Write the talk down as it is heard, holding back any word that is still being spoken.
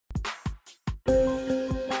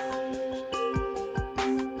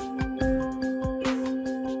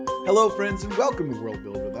Hello, friends, and welcome to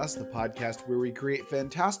Worldbuild with us, the podcast where we create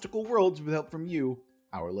fantastical worlds with help from you,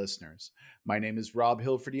 our listeners. My name is Rob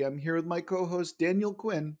Hilferty. I'm here with my co-hosts Daniel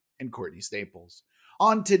Quinn and Courtney Staples.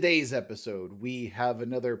 On today's episode, we have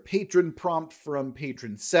another patron prompt from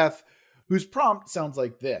patron Seth, whose prompt sounds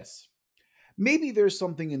like this. Maybe there's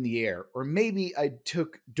something in the air, or maybe I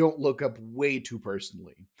took Don't Look Up way too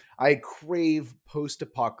personally. I crave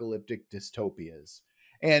post-apocalyptic dystopias.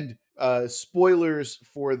 And spoilers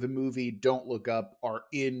for the movie Don't Look Up are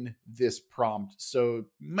in this prompt, so it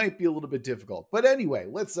might be a little bit difficult. But anyway,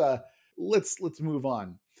 let's move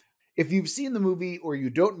on. If you've seen the movie or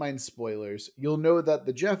you don't mind spoilers, you'll know that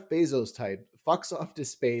the Jeff Bezos type fucks off to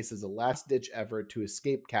space as a last-ditch effort to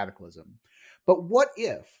escape cataclysm. But what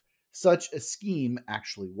if such a scheme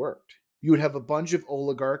actually worked? You would have a bunch of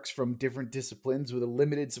oligarchs from different disciplines with a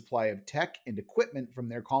limited supply of tech and equipment from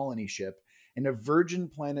their colony ship, and a virgin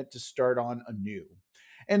planet to start on anew.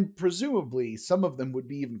 And presumably, some of them would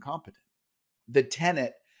be even competent. The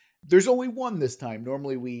tenet, there's only one this time.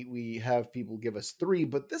 Normally we have people give us three,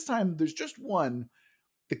 but this time there's just one.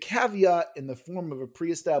 The caveat in the form of a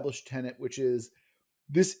pre-established tenet, which is,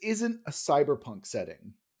 this isn't a cyberpunk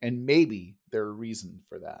setting, and maybe there are reasons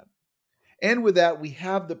for that. And with that, we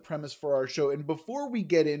have the premise for our show. And before we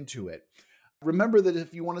get into it, remember that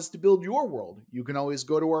if you want us to build your world, you can always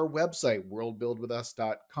go to our website,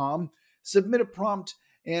 worldbuildwithus.com, submit a prompt,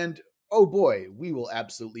 and oh boy, we will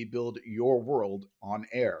absolutely build your world on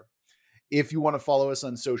air. If you want to follow us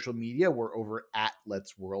on social media, we're over at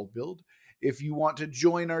Let's Worldbuild. If you want to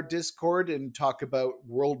join our Discord and talk about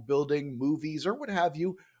world building, movies, or what have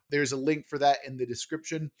you, there's a link for that in the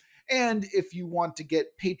description. And if you want to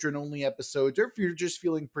get patron-only episodes, or if you're just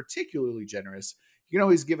feeling particularly generous, you can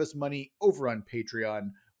always give us money over on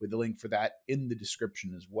Patreon with a link for that in the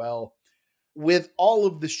description as well. With all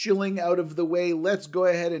of the shilling out of the way, let's go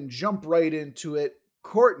ahead and jump right into it.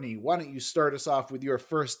 Courtney, why don't you start us off with your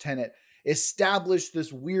first tenet? Establish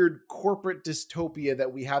this weird corporate dystopia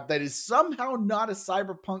that we have that is somehow not a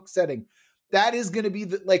cyberpunk setting. That is going to be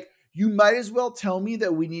you might as well tell me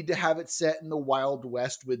that we need to have it set in the Wild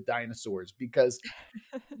West with dinosaurs, because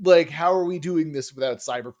how are we doing this without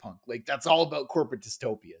cyberpunk? That's all about corporate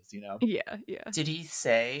dystopias, you know? Yeah. Did he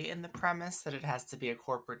say in the premise that it has to be a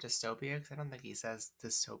corporate dystopia? Because I don't think he says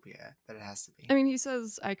dystopia, that it has to be. I mean, he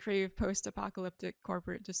says, I crave post-apocalyptic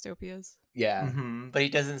corporate dystopias. Yeah. Mm-hmm. But he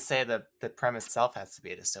doesn't say that the premise itself has to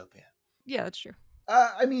be a dystopia. Yeah, that's true.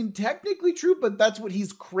 I mean, technically true, but that's what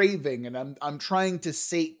he's craving, and I'm trying to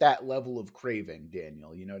sate that level of craving,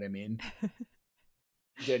 Daniel. You know what I mean?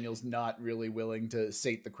 Daniel's not really willing to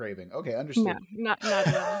sate the craving. Okay, understood. No, not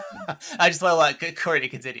at all. I just want to let Courtney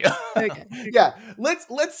continue. Okay. Yeah,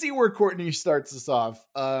 let's see where Courtney starts us off.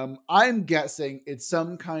 I'm guessing it's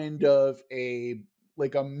some kind of a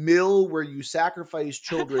mill where you sacrifice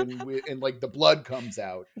children and the blood comes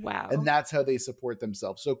out. Wow. And that's how they support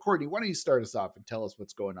themselves. So Courtney, why don't you start us off and tell us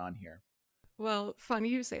what's going on here? Well, funny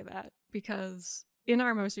you say that, because in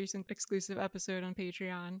our most recent exclusive episode on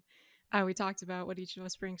Patreon, we talked about what each of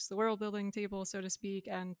us brings to the world building table, so to speak,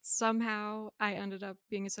 and somehow I ended up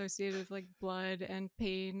being associated with blood and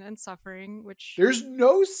pain and suffering, which... There's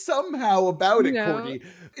no somehow about it, Courtney.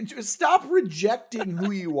 Just stop rejecting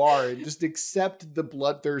who you are and just accept the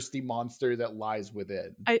bloodthirsty monster that lies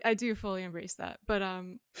within. I do fully embrace that. But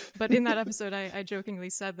in that episode, I jokingly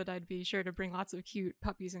said that I'd be sure to bring lots of cute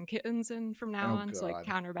puppies and kittens in from now on to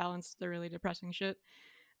counterbalance the really depressing shit.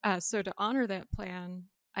 So to honor that plan,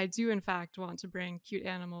 I do, in fact, want to bring cute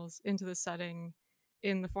animals into the setting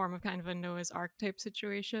in the form of kind of a Noah's Ark type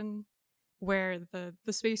situation, where the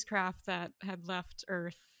spacecraft that had left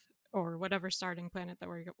Earth, or whatever starting planet that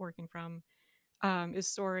we're working from, is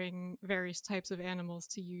storing various types of animals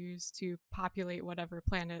to use to populate whatever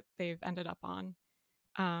planet they've ended up on.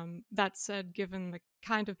 That said, given the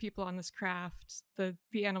kind of people on this craft, the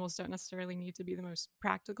animals don't necessarily need to be the most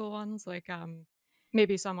practical ones.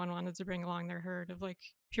 Maybe someone wanted to bring along their herd of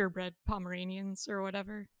purebred Pomeranians or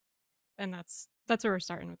whatever. And that's where we're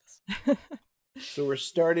starting with this. So we're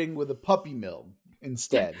starting with a puppy mill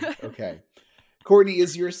instead. Okay. Courtney,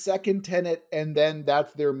 is your second tenet, and then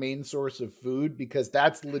that's their main source of food? Because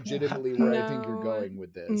that's legitimately where I think you're going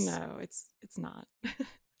with this. No, it's not.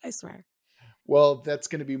 I swear. Well, that's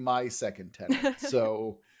going to be my second tenet.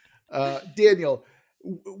 So, Daniel,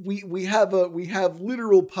 we have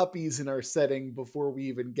literal puppies in our setting before we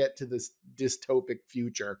even get to this dystopic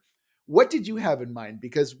future. What did you have in mind?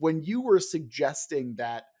 Because when you were suggesting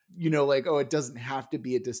that, it doesn't have to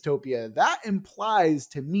be a dystopia, that implies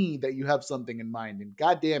to me that you have something in mind. And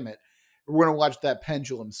God damn it, we're going to watch that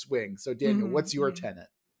pendulum swing. So Daniel, what's your tenet?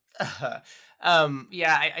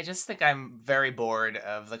 I just think I'm very bored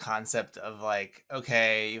of the concept of like,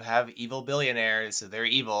 okay, you have evil billionaires, so they're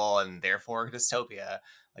evil and therefore dystopia.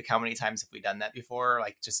 Like, how many times have we done that before?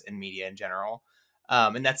 Like, just in media in general.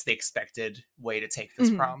 And that's the expected way to take this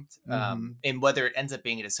prompt. And whether it ends up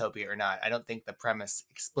being a dystopia or not, I don't think the premise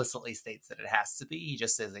explicitly states that it has to be. He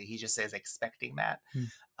just says expecting that.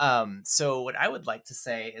 So what I would like to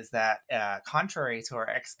say is that, contrary to our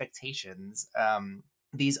expectations,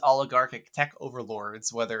 these oligarchic tech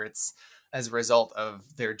overlords, whether it's as a result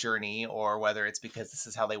of their journey or whether it's because this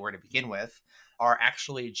is how they were to begin with, are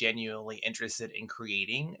actually genuinely interested in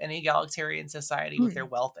creating an egalitarian society with their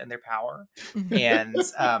wealth and their power. And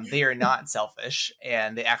they are not selfish,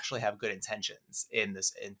 and they actually have good intentions in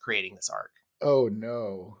creating this arc. Oh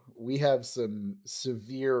no, we have some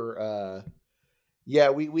severe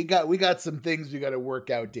we got some things we got to work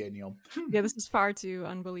out, Daniel. Yeah, this is far too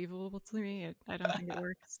unbelievable to me. I don't think it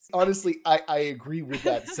works. Honestly, I agree with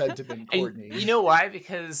that sentiment, Courtney. And you know why?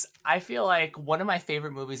 Because I feel like one of my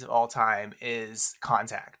favorite movies of all time is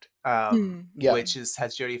Contact, which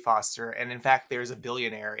has Jodie Foster. And in fact, there's a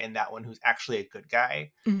billionaire in that one who's actually a good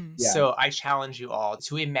guy. So I challenge you all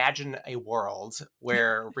to imagine a world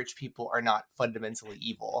where rich people are not fundamentally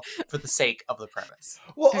evil for the sake of the premise.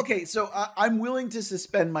 Well, okay, so I'm willing to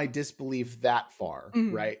suspend my disbelief that far,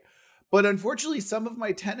 right? But unfortunately, some of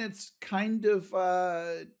my tenets kind of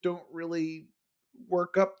don't really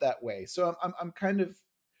work up that way. So I'm kind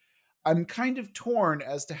of torn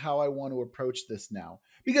as to how I want to approach this now.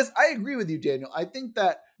 Because I agree with you, Daniel. I think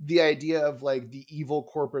that the idea of like the evil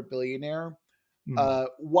corporate billionaire,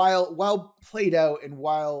 while played out and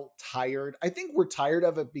while tired, I think we're tired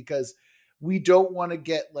of it because we don't want to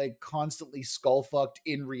get like constantly skull fucked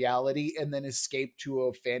in reality and then escape to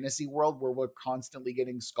a fantasy world where we're constantly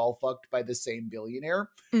getting skull fucked by the same billionaire.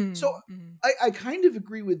 So I kind of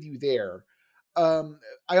agree with you there.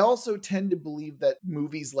 I also tend to believe that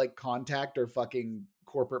movies like Contact are fucking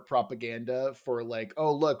corporate propaganda for like,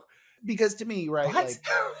 oh look, because to me, right? What?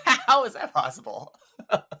 Like, how is that possible?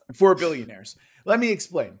 For billionaires. Let me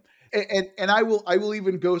explain. And I will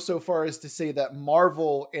even go so far as to say that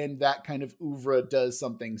Marvel and that kind of oeuvre does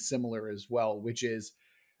something similar as well, which is,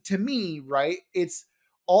 to me, right, it's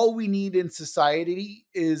all we need in society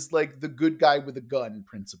is like the good guy with a gun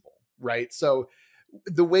principle, right? So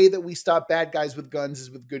the way that we stop bad guys with guns is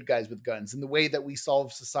with good guys with guns. And the way that we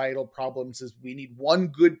solve societal problems is we need one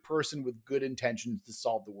good person with good intentions to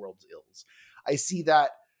solve the world's ills. I see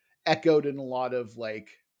that echoed in a lot of like,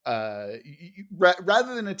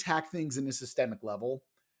 rather than attack things in a systemic level,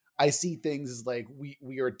 I see things as like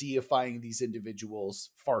we are deifying these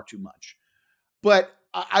individuals far too much. But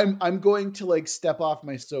I'm going to like step off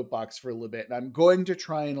my soapbox for a little bit, and I'm going to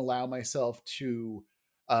try and allow myself to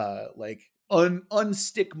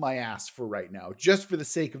unstick my ass for right now, just for the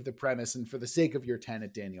sake of the premise and for the sake of your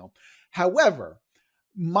tenet, Daniel. However,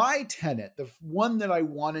 my tenet, the one that I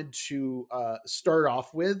wanted to start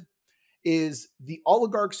off with, is the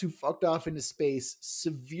oligarchs who fucked off into space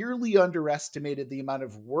severely underestimated the amount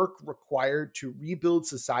of work required to rebuild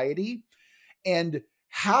society, and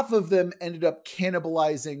half of them ended up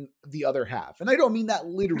cannibalizing the other half. And I don't mean that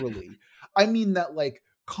literally. I mean that like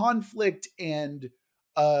conflict and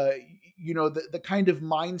the kind of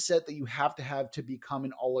mindset that you have to become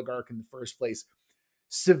an oligarch in the first place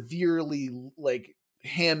severely like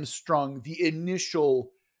hamstrung the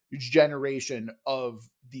initial generation of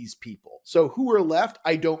these people. So who are left?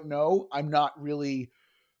 I don't know. I'm not really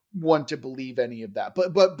one to believe any of that.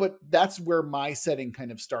 But that's where my setting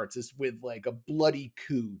kind of starts, is with like a bloody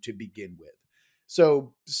coup to begin with.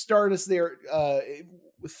 So start us there.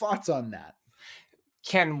 Thoughts on that?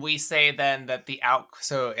 Can we say then that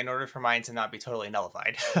so in order for mine to not be totally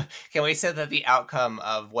nullified, can we say that the outcome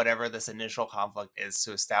of whatever this initial conflict is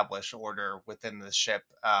to establish order within the ship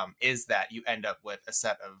is that you end up with a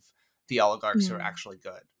set of the oligarchs who are actually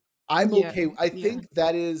good? I'm okay. I think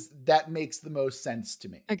that makes the most sense to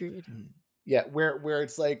me. Agreed. Yeah, where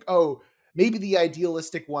it's like, oh, maybe the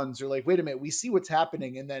idealistic ones are like, wait a minute, we see what's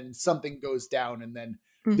happening, and then something goes down, and then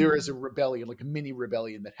there is a rebellion, like a mini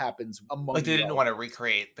rebellion that happens among. Like they didn't want to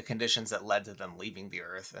recreate the conditions that led to them leaving the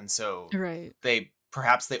Earth, and so right. they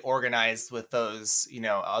organized with those,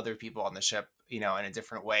 other people on the ship, in a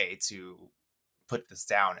different way to put this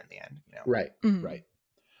down in the end. Right, right.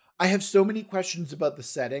 I have so many questions about the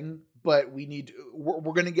setting, but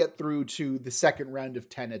we're going to get through to the second round of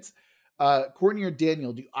tenets. Courtney or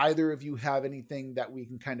Daniel, do either of you have anything that we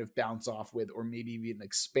can kind of bounce off with, or maybe even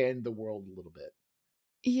expand the world a little bit?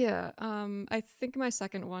 Yeah, I think my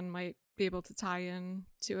second one might be able to tie in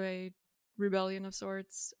to a rebellion of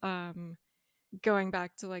sorts. going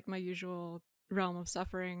back to like my usual realm of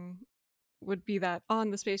suffering would be that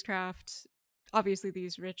on the spacecraft, obviously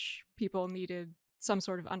these rich people needed some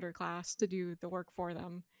sort of underclass to do the work for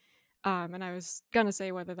them. And I was gonna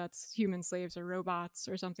say whether that's human slaves or robots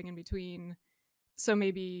or something in between. So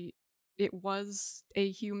maybe it was a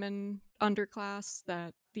human underclass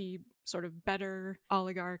that the sort of better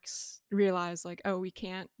oligarchs realized, like, oh, we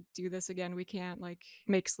can't do this again. We can't like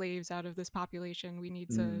make slaves out of this population. We need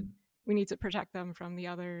to protect them from the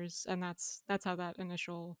others, and that's how that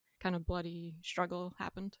initial kind of bloody struggle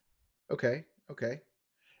happened. Okay.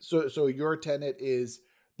 So your tenet is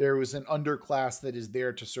there was an underclass that is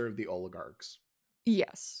there to serve the oligarchs.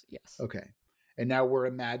 Yes. Okay. And now we're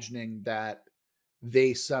imagining that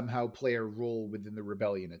they somehow play a role within the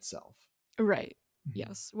rebellion itself. Right.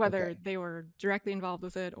 Yes. Whether they were directly involved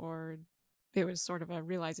with it or it was sort of a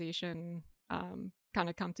realization, kind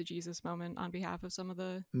of come to Jesus moment on behalf of some of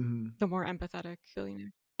the more empathetic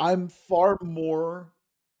billionaires. I'm far more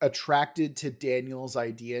attracted to Daniel's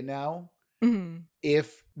idea now.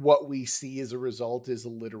 If what we see as a result is a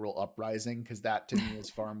literal uprising, because that to me is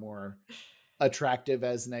far more attractive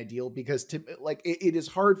as an ideal, because it is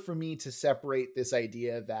hard for me to separate this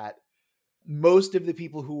idea that most of the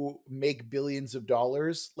people who make billions of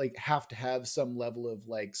dollars like have to have some level of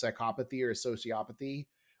like psychopathy or sociopathy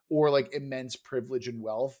or like immense privilege and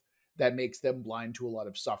wealth that makes them blind to a lot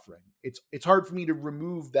of suffering. It's hard for me to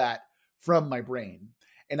remove that from my brain.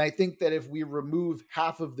 And I think that if we remove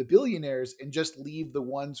half of the billionaires and just leave the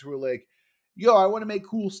ones who are like, yo, I want to make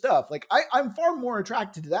cool stuff, like I'm far more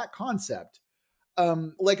attracted to that concept.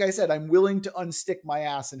 Like I said, I'm willing to unstick my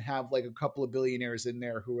ass and have like a couple of billionaires in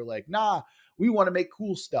there who are like, nah, we want to make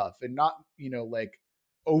cool stuff and not, like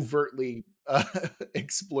overtly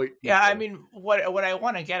exploit people. Yeah, I mean, what I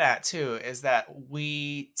want to get at too is that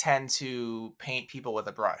we tend to paint people with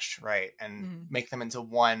a brush, right? And make them into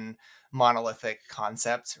one monolithic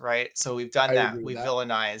concept, right? So we've done that. We've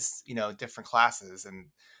villainized, different classes, and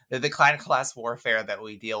the kind of class warfare that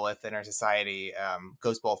we deal with in our society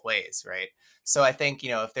goes both ways, right? So I think,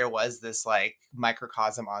 if there was this like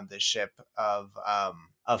microcosm on this ship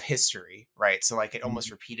of history, right? So like it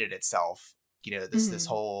almost repeated itself, this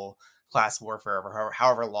whole class warfare over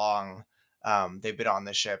however long they've been on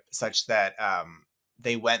the ship, such that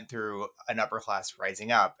they went through an upper class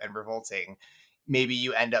rising up and revolting. Maybe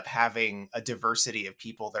you end up having a diversity of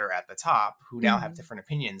people that are at the top who now have different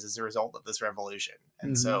opinions as a result of this revolution.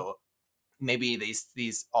 And so maybe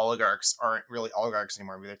these oligarchs aren't really oligarchs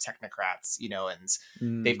anymore. Maybe they're technocrats,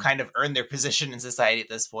 and they've kind of earned their position in society at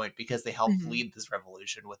this point because they helped lead this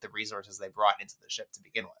revolution with the resources they brought into the ship to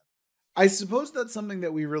begin with. I suppose that's something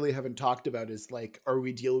that we really haven't talked about is like, are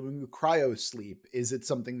we dealing with cryo sleep? Is it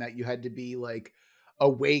something that you had to be like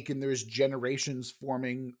awake and there's generations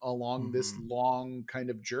forming along this long kind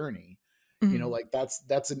of journey? Like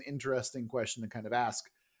that's an interesting question to kind of ask.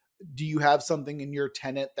 Do you have something in your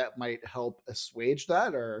tenet that might help assuage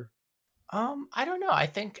that, or? I don't know. I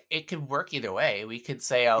think it could work either way. We could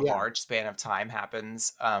say a large span of time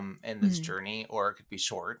happens in this journey, or it could be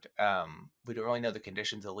short. We don't really know the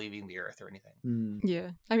conditions of leaving the Earth or anything.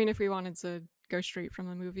 Yeah. I mean, if we wanted to go straight from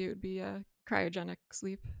the movie, it would be cryogenic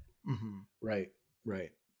sleep. Right.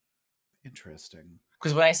 Interesting.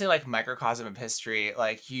 Because when I say like microcosm of history,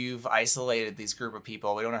 like you've isolated these group of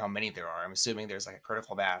people. We don't know how many there are. I'm assuming there's like a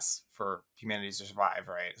critical mass for humanity to survive,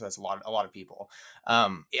 right? So that's a lot of people.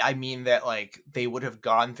 I mean that like they would have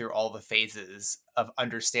gone through all the phases of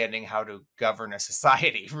understanding how to govern a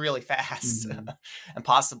society really fast and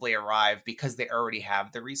possibly arrive because they already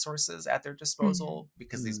have the resources at their disposal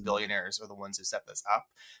because these billionaires are the ones who set this up.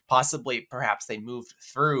 Possibly, perhaps they moved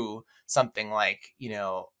through something like,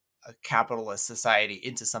 a capitalist society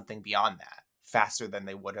into something beyond that faster than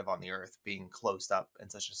they would have on the Earth being closed up in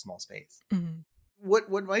such a small space.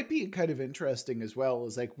 What might be kind of interesting as well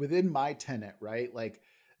is like within my tenet, right? Like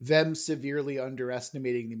them severely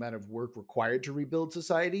underestimating the amount of work required to rebuild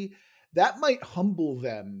society, that might humble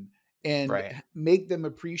them and make them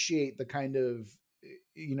appreciate the kind of,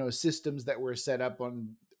 systems that were set up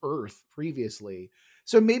on Earth previously.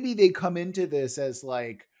 So maybe they come into this as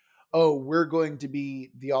like, oh, we're going to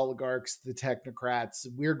be the oligarchs, the technocrats,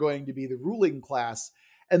 we're going to be the ruling class.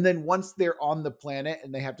 And then once they're on the planet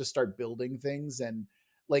and they have to start building things, and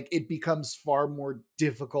like it becomes far more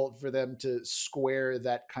difficult for them to square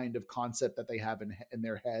that kind of concept that they have in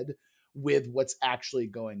their head with what's actually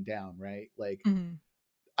going down, right? Like,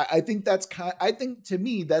 I think I think to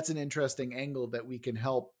me, that's an interesting angle that we can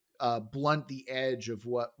help blunt the edge of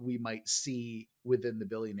what we might see within the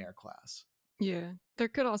billionaire class. Yeah, there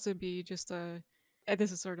could also be just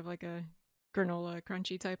this is sort of like a granola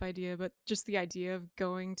crunchy type idea, but just the idea of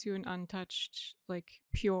going to an untouched, like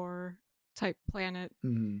pure type planet,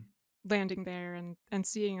 landing there and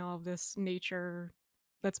seeing all of this nature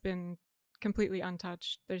that's been completely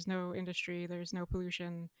untouched. There's no industry, there's no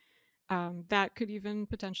pollution. That could even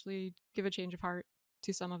potentially give a change of heart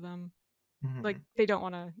to some of them. Like they don't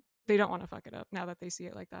want to fuck it up now that they see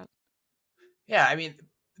it like that. Yeah, I mean,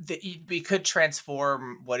 we could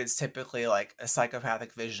transform what is typically like a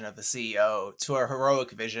psychopathic vision of the CEO to a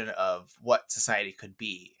heroic vision of what society could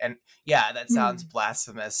be. And yeah, that sounds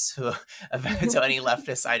blasphemous to any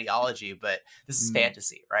leftist ideology, but this is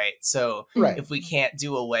fantasy, right? So if we can't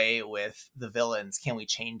do away with the villains, can we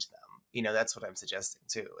change them? You know, that's what I'm suggesting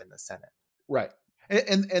too in the Senate. Right.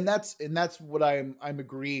 And that's what I'm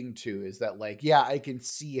agreeing to, is that like, yeah, I can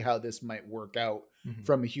see how this might work out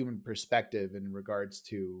from a human perspective in regards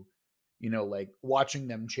to, you know, like watching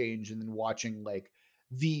them change and then watching like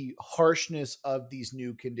the harshness of these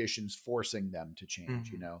new conditions forcing them to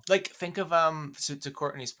change, you know? Like think of to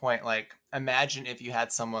Courtney's point, like imagine if you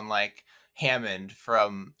had someone like Hammond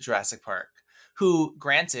from Jurassic Park, who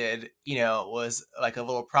granted, you know, was like a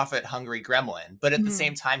little profit hungry gremlin, but at the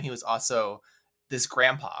same time he was also this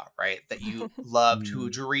grandpa, right, that you loved, who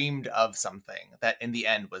dreamed of something that in the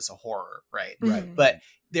end was a horror, right? But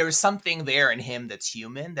there's something there in him that's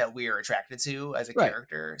human that we are attracted to as a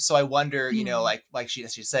character. So I wonder, you know, like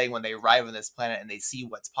she's saying, when they arrive on this planet and they see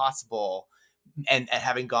what's possible, and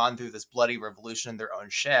having gone through this bloody revolution in their own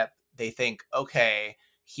ship, they think, okay,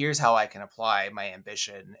 here's how I can apply my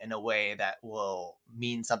ambition in a way that will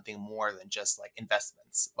mean something more than just like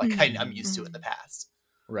investments, like I'm used to in the past.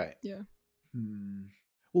 Right. Yeah.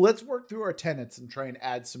 Well, let's work through our tenets and try and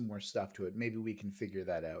add some more stuff to it. Maybe we can figure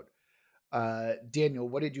that out. Daniel,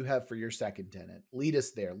 what did you have for your second tenet? Lead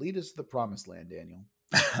us there. Lead us to the promised land, Daniel.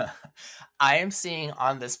 I am seeing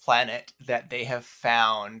on this planet that they have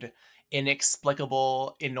found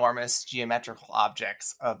inexplicable, enormous geometrical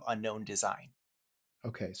objects of unknown design.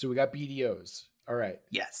 Okay, so we got BDOs. All right.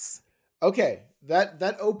 Yes. Okay,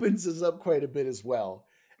 that opens us up quite a bit as well.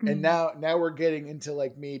 And now we're getting into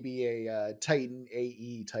like maybe a Titan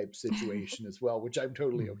AE type situation as well, which I'm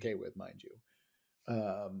totally okay with, mind you.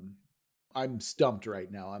 I'm stumped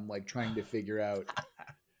right now. I'm like trying to figure out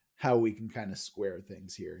how we can kind of square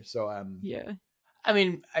things here. So yeah. I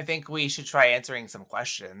mean, I think we should try answering some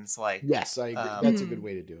questions. Like, yes, I agree. That's a good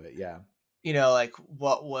way to do it. Yeah. You know, like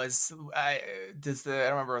what was I don't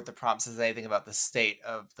remember what the prompt says anything about the state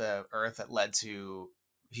of the Earth that led to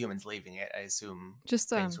humans leaving it. I assume just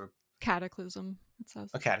things were cataclysm. It says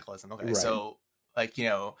a cataclysm. Okay, right. So like, you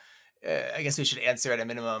know, I guess we should answer at a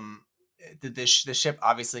minimum. Did the ship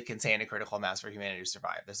obviously contain a critical mass for humanity to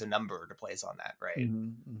survive? There's a number to place on that, right?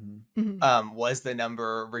 Was the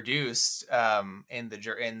number reduced in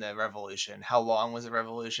the revolution? How long was the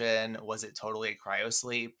revolution? Was it totally a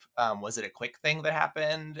cryosleep? Was it a quick thing that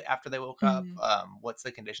happened after they woke up? What's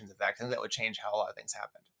the conditions of that? I think that would change how a lot of things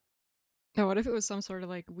happened. Now, what if it was some sort of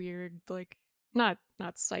like weird, like not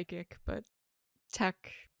psychic, but tech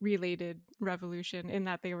related revolution, in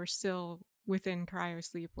that they were still within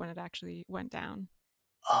cryosleep when it actually went down?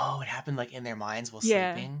 Oh, it happened like in their minds while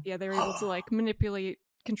sleeping? Yeah, they were able to like manipulate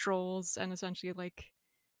controls and essentially like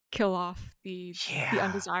kill off the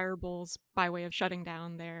undesirables by way of shutting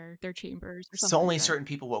down their chambers or something. So only certain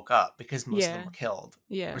people woke up because most of them were killed.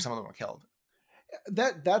 Yeah. Or some of them were killed.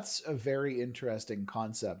 That's a very interesting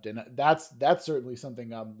concept, and that's certainly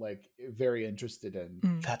something I'm like very interested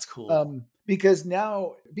in. That's cool. Because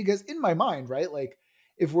in my mind, right, like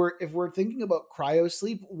if we're thinking about cryo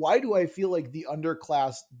sleep, why do I feel like the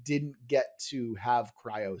underclass didn't get to have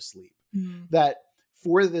cryo sleep? That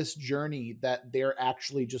for this journey that they're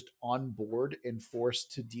actually just on board and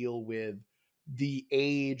forced to deal with the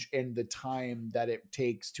age and the time that it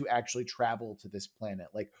takes to actually travel to this planet.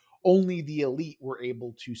 Like only the elite were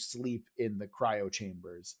able to sleep in the cryo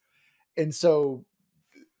chambers. And so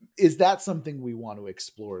is that something we want to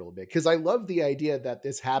explore a little bit? Because I love the idea that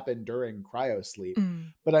this happened during cryo sleep,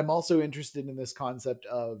 but I'm also interested in this concept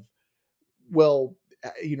of, well,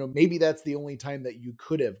 you know, maybe that's the only time that you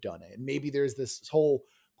could have done it. And maybe there's this whole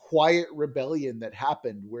quiet rebellion that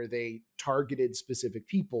happened where they targeted specific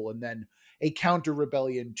people, and then a counter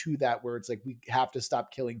rebellion to that where it's like, we have to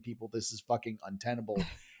stop killing people. This is fucking untenable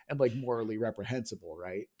and like morally reprehensible,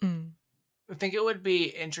 right? I think it would be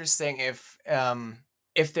interesting if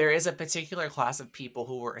if there is a particular class of people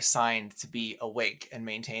who were assigned to be awake and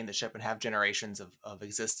maintain the ship and have generations of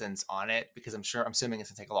existence on it, because I'm assuming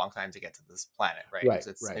it's gonna take a long time to get to this planet, right? Right, Because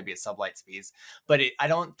it's right. maybe it's sublight speeds, but I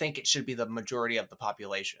don't think it should be the majority of the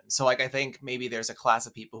population. So like, I think maybe there's a class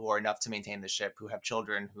of people who are enough to maintain the ship who have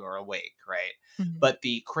children who are awake, right? Mhm. But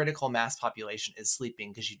the critical mass population is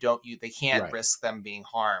sleeping because they can't Right. risk them being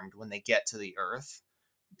harmed when they get to the Earth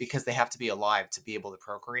because they have to be alive to be able to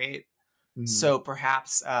procreate. Mhm. So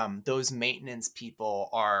perhaps those maintenance people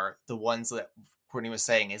are the ones that Courtney was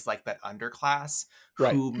saying is like that underclass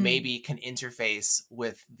Right. who maybe can interface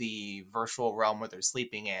with the virtual realm where they're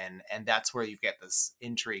sleeping in. And that's where you get this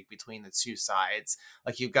intrigue between the two sides.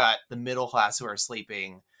 Like you've got the middle class who are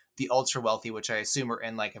sleeping, the ultra wealthy, which I assume are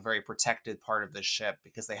in like a very protected part of the ship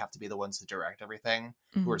because they have to be the ones to direct everything,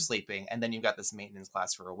 who are Mhm. sleeping. And then you've got this maintenance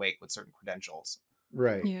class who are awake with certain credentials.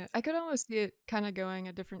 Right. Yeah, I could almost see it kind of going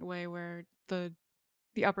a different way where the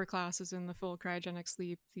upper class is in the full cryogenic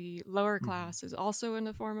sleep. The lower Mhm. class is also in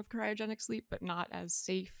a form of cryogenic sleep, but not as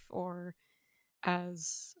safe or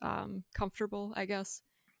as comfortable, I guess.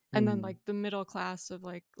 And then Mhm. like the middle class of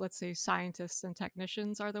like, let's say, scientists and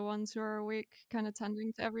technicians are the ones who are awake, kind of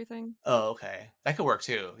tending to everything. Oh, okay. That could work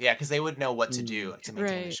too. Yeah, because they would know what to do Mm. to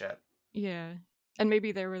maintain the Right. ship. Yeah. And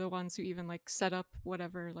maybe they were the ones who even like set up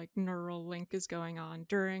whatever like neural link is going on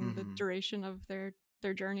during the Hmm. duration of their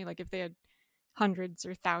journey. Like if they had hundreds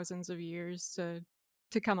or thousands of years to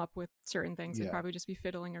come up with certain things, they'd Yeah. probably just be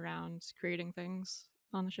fiddling around creating things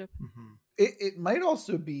on the ship. Hmm. It might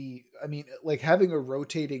also be, I mean, like having a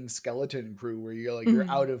rotating skeleton crew where you're like, you're Mhm.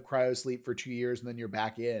 out of cryosleep for 2 years and then you're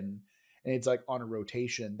back in, and it's like on a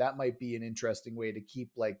rotation. That might be an interesting way to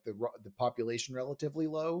keep like the population relatively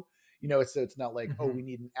low. It's not like, oh, Hmm. we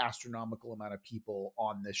need an astronomical amount of people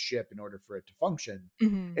on this ship in order for it to function.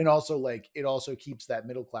 Mhm. And also like it also keeps that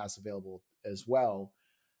middle class available as well.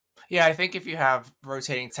 Yeah, I think if you have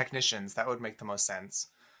rotating technicians, that would make the most sense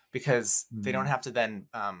because they don't Mhm. have to then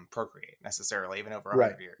procreate necessarily, even over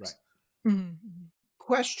Right, 100 right. years. Mhm.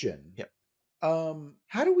 Question. Yep.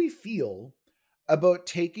 How do we feel about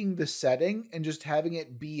taking the setting and just having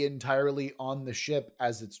it be entirely on the ship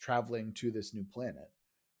as it's traveling to this new planet?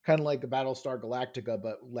 Kind of like a Battlestar Galactica,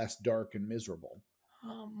 but less dark and miserable.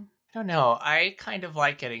 I don't know. I kind of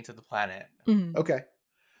like getting to the planet. Mhm. Okay.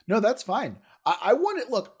 No, that's fine. I want it.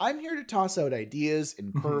 Look, I'm here to toss out ideas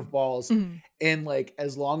and Hmm. curveballs. Mhm. And like,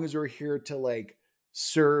 as long as we're here to like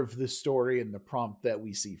serve the story and the prompt that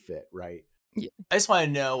we see fit, right? Yeah. I just want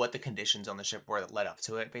to know what the conditions on the ship were that led up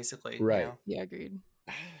to it, basically. Right. Yeah, agreed.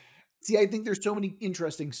 See, I think there's so many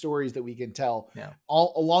interesting stories that we can tell Yeah.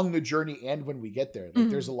 all along the journey and when we get there. Like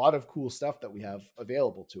there's a Mhm. lot of cool stuff that we have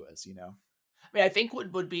available to us. I mean, I think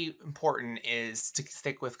what would be important is to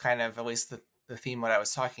stick with kind of at least the theme what I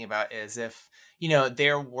was talking about is if,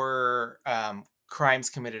 there were crimes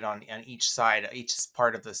committed on each side, each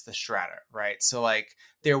part of the strata, right? So like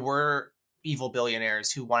there were evil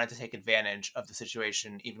billionaires who wanted to take advantage of the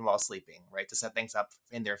situation even while sleeping, right? To set things up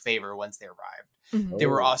in their favor once they arrived. Mhm. There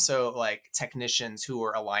were Oh, also like technicians who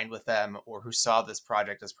were aligned with them or who saw this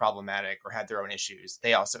project as problematic or had their own issues.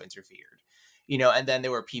 They also interfered. And then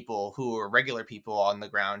there were people who were regular people on the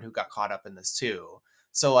ground who got caught up in this too.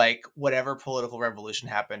 So like whatever political revolution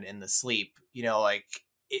happened in the sleep, like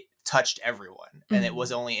it touched everyone. And it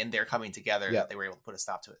was Mhm. only in their coming together yeah. that they were able to put a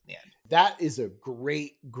stop to it in the end. That is a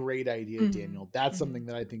great idea, Mhm. Daniel. That's Mhm. something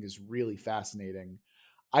that I think is really fascinating.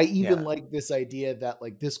 I even Yeah. like this idea that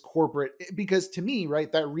like this corporate, because to me, right,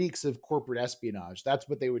 that reeks of corporate espionage. That's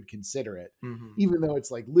what they would consider it. Hmm. Even though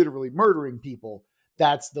it's like literally murdering people,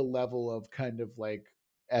 that's the level of kind of like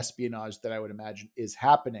espionage that I would imagine is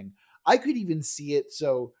happening. I could even see it.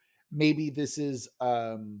 So maybe this is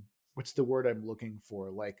what's the word I'm looking for?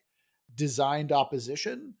 Like designed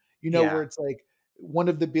opposition, where Yeah. it's like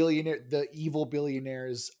the evil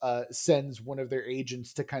billionaires sends one of their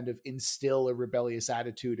agents to kind of instill a rebellious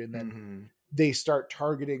attitude, and then Hmm. they start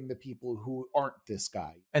targeting the people who aren't this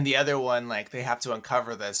guy. And the other one, like they have to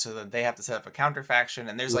uncover this, so that they have to set up a counterfaction.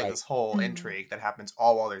 And there's like Right. this whole Mhm. intrigue that happens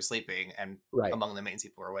all while they're sleeping, and Right. among the main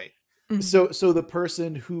people who are awake. Mhm. So the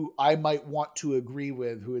person who I might want to agree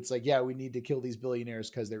with, who it's like, yeah, we need to kill these billionaires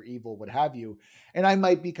because they're evil, what have you, and I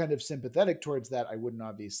might be kind of sympathetic towards that. I wouldn't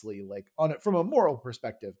obviously like on it from a moral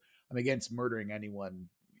perspective. I'm against murdering anyone,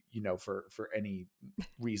 for any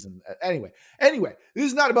reason. Anyway, this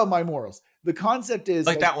is not about my morals. The concept is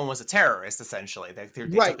Like like that one was a terrorist, essentially. They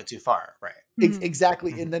right. took it too far, right? Mhm.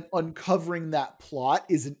 Exactly. Hmm. And then uncovering that plot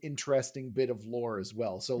is an interesting bit of lore as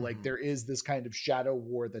well. So, like, Hmm. there is this kind of shadow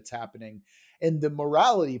war that's happening, and the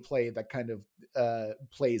morality play that kind of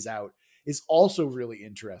plays out is also really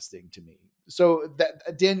interesting to me. So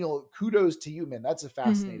that Daniel, kudos to you, man. That's a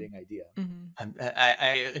fascinating idea.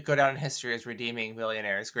 I go down in history as redeeming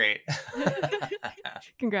Billionaires. Great.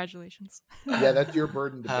 Congratulations. Yeah, that's your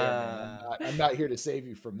burden to bear, man. I'm not here to save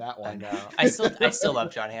you from that one. I know. I still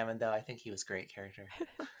love John Hammond, though. I think he was a great character.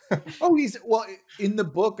 Oh, in the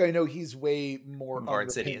book, I know he's way more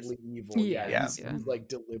insidious, evil. Yeah. He's like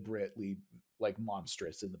deliberately like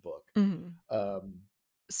monstrous in the book.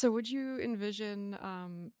 So would you envision,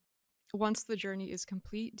 once the journey is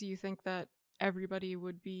complete, do you think that everybody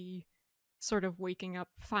would be sort of waking up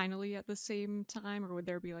finally at the same time, or would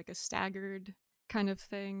there be like a staggered kind of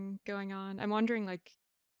thing going on? I'm wondering, like,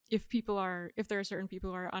 if there are certain people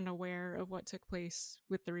who are unaware of what took place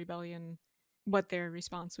with the rebellion, what their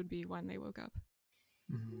response would be when they woke up.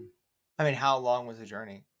 I mean, how long was the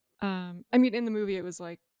journey? I mean, in the movie, it was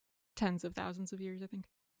like tens of thousands of years, I think.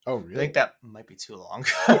 Oh, really? I think that might be too long.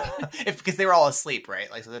 Because they were all asleep, right?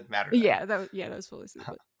 Like, so it didn't matter. Yeah, that was fully asleep.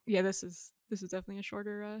 But yeah, this is definitely a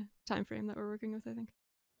shorter time frame that we're working with, I think.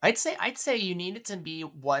 I'd say you need it to be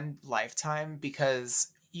one lifetime, because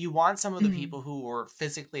you want some of the people who were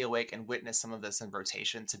physically awake and witness some of this in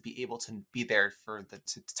rotation to be able to be there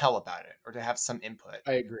to tell about it or to have some input.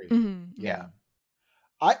 I agree. Yeah.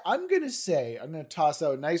 I'm going to toss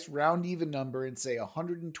out a nice round even number and say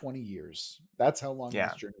 120 years. That's how long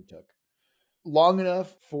this journey took. Long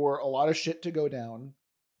enough for a lot of shit to go down.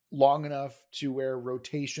 Long enough to where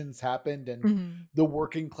rotations happened and the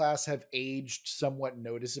working class have aged somewhat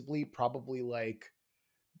noticeably. Probably like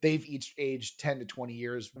they've each aged 10 to 20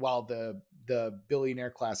 years while the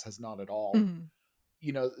billionaire class has not at all.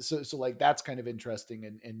 You know, so like that's kind of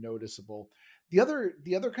interesting and noticeable. The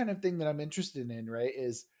other kind of thing that I'm interested in, right,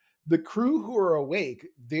 is the crew who are awake.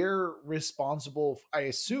 They're responsible, I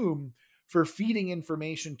assume, for feeding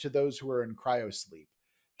information to those who are in cryosleep.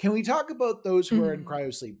 Can we talk about those who are in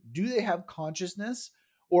cryosleep? Do they have consciousness,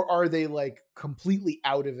 or are they like completely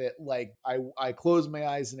out of it? Like I close my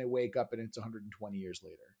eyes and I wake up and it's 120 years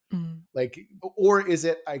later. Like, or is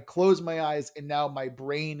it I close my eyes and now my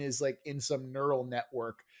brain is like in some neural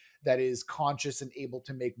network that is conscious and able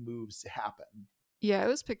to make moves happen? Yeah, I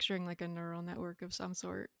was picturing like a neural network of some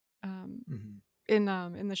sort. In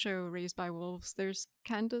the show Raised by Wolves, there's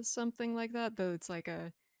kind of something like that, though it's like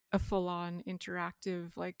a full-on interactive,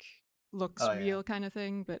 like looks real kind of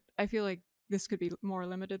thing. But I feel like this could be more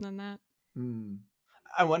limited than that.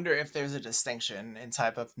 I wonder if there's a distinction in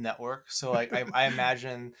type of network. So like I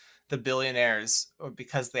imagine the billionaires,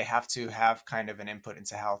 because they have to have kind of an input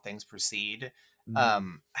into how things proceed,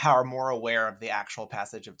 how are more aware of the actual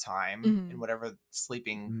passage of time in whatever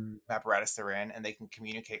sleeping apparatus they're in, and they can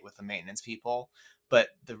communicate with the maintenance people. But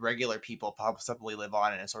the regular people possibly live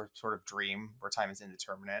on in a sort of dream where time is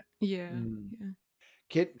indeterminate. Yeah.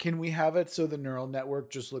 Can we have it so the neural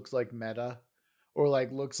network just looks like Meta, or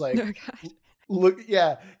like looks like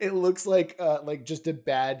it looks like just a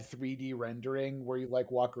bad 3D rendering where you like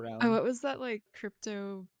walk around. Oh, what was that like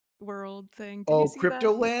crypto world thing? Did you see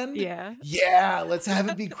Crypto that? Land? Yeah, let's have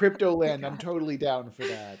it be Crypto Land. I'm totally down for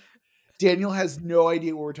that. Daniel has no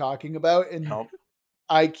idea what we're talking about, and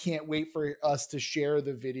I can't wait for us to share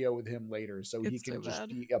the video with him later so he can just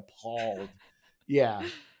be appalled. Yeah.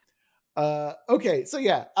 Okay, so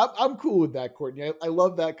yeah, I'm cool with that, Courtney. I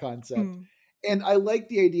love that concept. And I like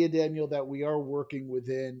the idea, Daniel, that we are working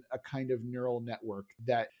within a kind of neural network,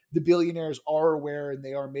 that the billionaires are aware and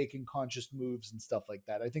they are making conscious moves and stuff like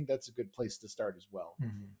that. I think that's a good place to start as well.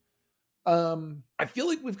 I feel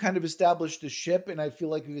like we've kind of established a ship, and I feel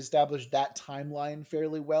like we've established that timeline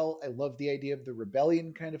fairly well. I love the idea of the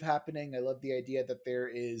rebellion kind of happening. I love the idea that there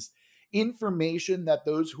is information that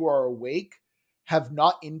those who are awake have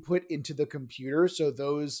not input into the computer, so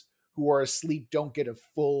those who are asleep don't get a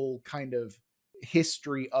full kind of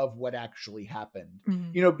history of what actually happened.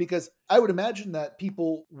 You know, because I would imagine that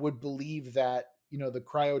people would believe that, you know, the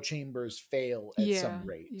cryo chambers fail at some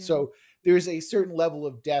rate. So there's a certain level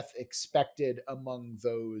of death expected among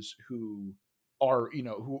those who are, you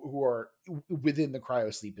know, who are within the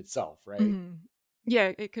cryosleep itself, right?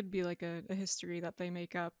 Yeah, it could be like a history that they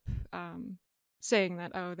make up, saying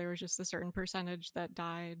that, oh, there was just a certain percentage that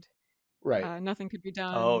died. Right. Nothing could be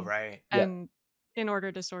done. Oh, right. And in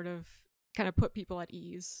order to sort of kind of put people at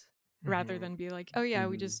ease, rather than be like, oh yeah,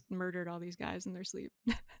 we just murdered all these guys in their sleep.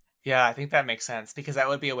 Yeah, I think that makes sense, because that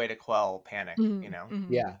would be a way to quell panic, you know?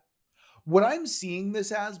 Yeah. What I'm seeing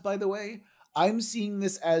this as, by the way, I'm seeing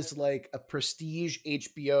this as like a prestige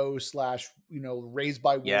HBO / you know, Raised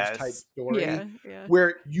by Wolves type story,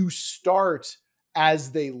 where you start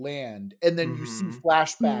as they land and then you see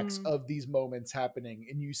flashbacks of these moments happening,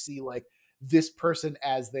 and you see like this person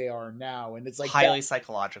as they are now. And it's like highly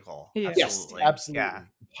psychological. Yeah. Absolutely. Yes, absolutely. Yeah.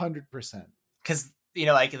 100%. Because, you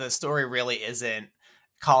know, like the story really isn't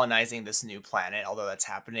colonizing this new planet, although that's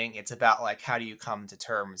happening. It's about like, how do you come to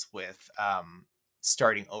terms with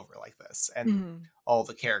starting over like this? And all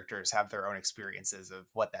the characters have their own experiences of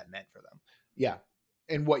what that meant for them. Yeah.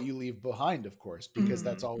 And what you leave behind, of course, because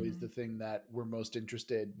that's always the thing that we're most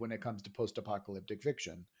interested when it comes to post-apocalyptic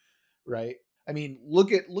fiction, right? I mean,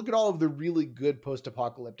 look at all of the really good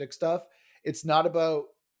post-apocalyptic stuff. It's not about,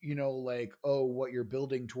 you know, like, oh, what you're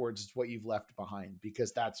building towards is what you've left behind,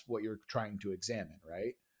 because that's what you're trying to examine,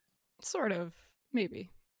 right? Sort of,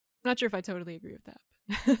 maybe. Not sure if I totally agree with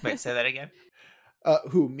that. Wait, say that again.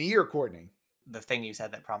 Who, me or Courtney? The thing you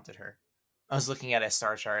said that prompted her. I was looking at a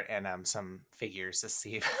star chart and some figures to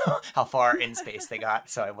see how far in space they got,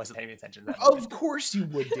 so I wasn't paying attention to that. Of course you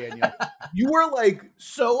would, Daniel. You were like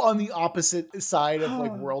so on the opposite side of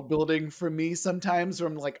like world building from me sometimes, where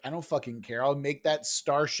I'm like, I don't fucking care. I'll make that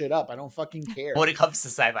star shit up. I don't fucking care. When it comes to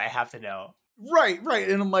sci-fi, I have to know. Right.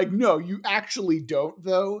 And I'm like, no, you actually don't,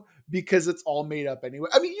 though, because it's all made up anyway.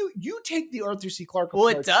 I mean, you take the Arthur C. Clarke approach.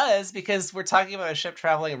 Well, it does, because we're talking about a ship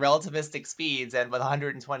traveling at relativistic speeds and with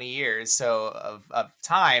 120 years of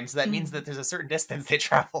time. So that means that there's a certain distance they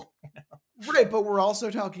travel. Right, but we're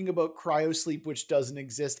also talking about cryosleep, which doesn't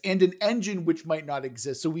exist, and an engine which might not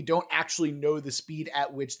exist. So we don't actually know the speed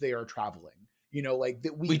at which they are traveling. You know, like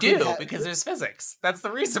that we do, because there's physics. That's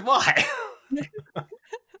the reason why.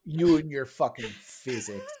 You and your fucking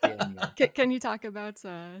physics, Daniel. Can you talk about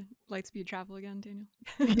light speed travel again, Daniel?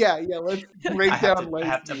 Yeah. Let's break down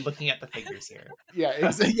light speed. I'm looking at the figures here. Yeah,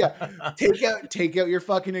 exactly. Yeah. Take out your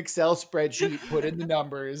fucking Excel spreadsheet, put in the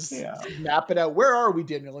numbers, map it out. Where are we,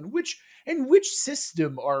 Daniel? And which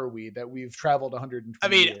system are we that we've traveled 120 I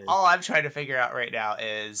mean, years? all I'm trying to figure out right now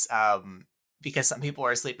is because some people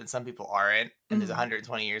are asleep and some people aren't, and there's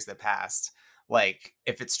 120 years that passed. Like,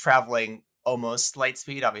 if it's traveling almost light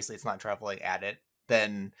speed, obviously it's not traveling at it,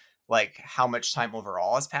 then like how much time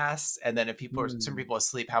overall has passed, and then if people are some people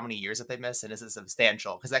asleep, how many years have they missed, and is it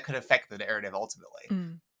substantial, because that could affect the narrative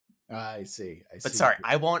ultimately. I see. But sorry,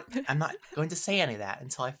 I'm not going to say any of that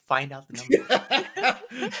until I find out the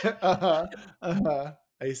number.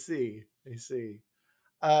 I see.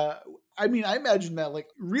 I mean, I imagine that, like,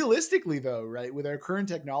 realistically though, right, with our current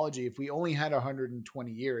technology, if we only had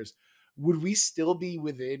 120 years, would we still be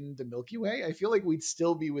within the Milky Way? I feel like we'd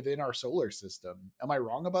still be within our solar system. Am I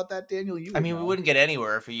wrong about that, Daniel? We wouldn't get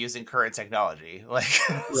anywhere if we're using current technology. Like,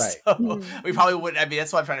 right. So we probably wouldn't. I mean,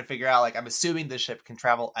 that's what I'm trying to figure out. Like, I'm assuming the ship can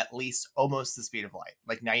travel at least almost the speed of light,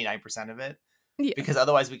 like 99% of it. Yeah. Because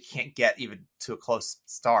otherwise we can't get even to a close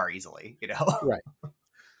star easily, you know? Right.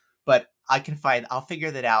 But I'll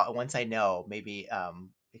figure that out. And once I know, maybe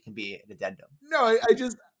it can be an addendum. No,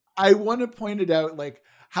 I want to point it out, like,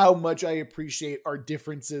 how much I appreciate our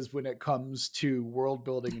differences when it comes to world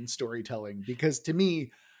building and storytelling, because to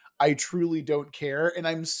me, I truly don't care. And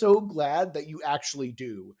I'm so glad that you actually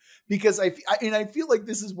do, because I feel like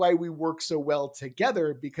this is why we work so well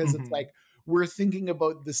together, because it's like, we're thinking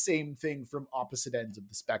about the same thing from opposite ends of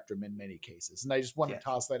the spectrum in many cases. And I just want to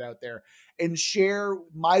toss that out there and share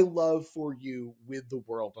my love for you with the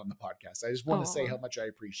world on the podcast. I just want to say how much I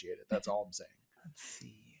appreciate it. That's all I'm saying. Let's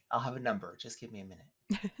see. I'll have a number. Just give me a minute.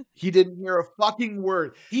 He didn't hear a fucking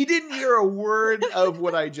word. He didn't hear a word of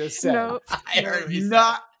what I just said. Nope. I heard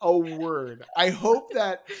not a word. I hope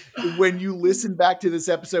that when you listen back to this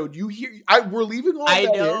episode, you hear. We're leaving all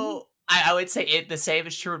that in. I would say the same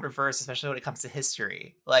is true in reverse, especially when it comes to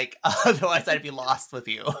history. Like, otherwise I'd be lost with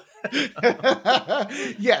you.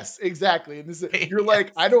 Yes, exactly. And you're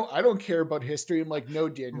like, I don't care about history. I'm like, no,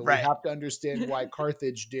 Daniel, we have to understand why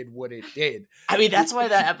Carthage did what it did. I mean, that's why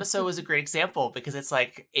that episode was a great example, because it's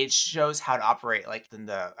like, it shows how to operate like in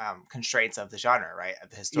the constraints of the genre, right? Of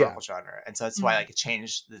the historical genre. And so that's why like it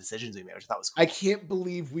changed the decisions we made, which I thought was cool. I can't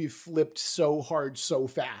believe we flipped so hard so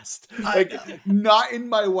fast. Like, not in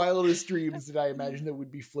my wildest dreams did I imagine that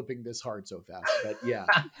we'd be flipping this hard so fast. But yeah.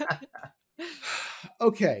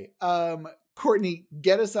 Okay. Courtney,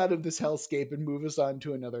 get us out of this hellscape and move us on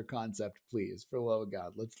to another concept, please. For the love of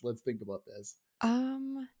God, let's think about this.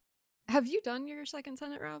 Have you done your second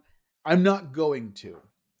Senate, Rob? I'm not going to,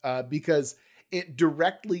 because it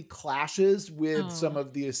directly clashes with some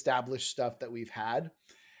of the established stuff that we've had.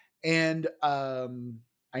 And I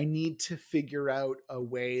need to figure out a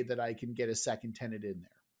way that I can get a second tenant in there.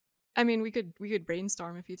 I mean, we could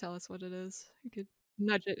brainstorm if you tell us what it is. We could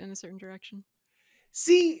nudge it in a certain direction.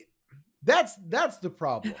 See, that's the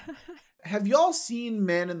problem. Have y'all seen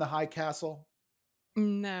Man in the High Castle?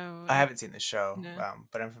 No, I haven't seen the show, no.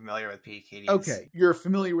 but I'm familiar with PKDs. Okay, you're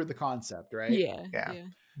familiar with the concept, right? Yeah.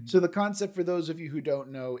 So the concept, for those of you who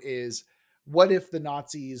don't know, is what if the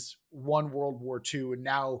Nazis won World War II and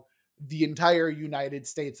now the entire United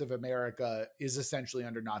States of America is essentially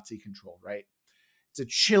under Nazi control, right? It's a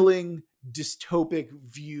chilling, dystopic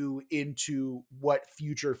view into what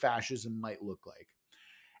future fascism might look like.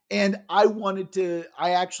 And I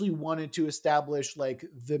actually wanted to establish like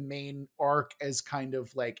the main arc as kind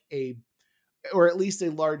of like or at least a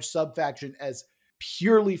large subfaction as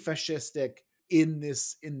purely fascistic in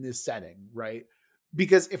this setting, right?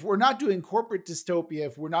 Because if we're not doing corporate dystopia,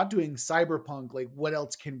 if we're not doing cyberpunk, like what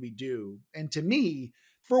else can we do? And to me,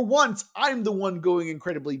 for once, I'm the one going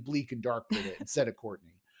incredibly bleak and dark with it instead of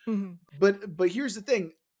Courtney. Mm-hmm. But here's the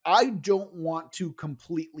thing. I don't want to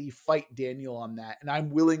completely fight Daniel on that. And I'm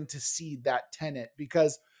willing to cede that tenet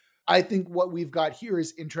because I think what we've got here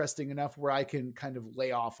is interesting enough where I can kind of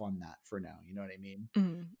lay off on that for now. You know what I mean?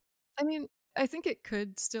 Mm-hmm. I mean, I think it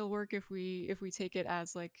could still work if we take it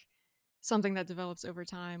as like something that develops over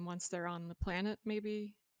time once they're on the planet.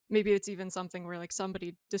 Maybe it's even something where like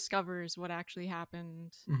somebody discovers what actually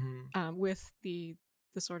happened with the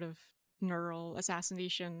sort of neural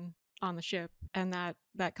assassination on the ship, and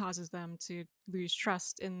that causes them to lose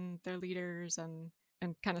trust in their leaders and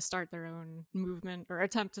kind of start their own movement or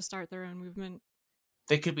attempt to start their own movement.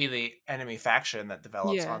 They could be the enemy faction that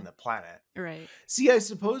develops on the planet. Right. See, I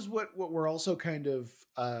suppose what we're also kind of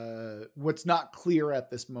what's not clear at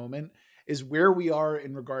this moment is where we are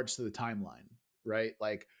in regards to the timeline, right?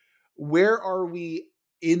 Like, where are we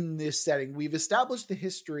in this setting? We've established the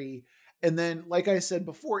history, and then, like I said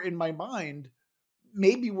before, in my mind,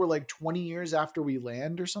 maybe we're like 20 years after we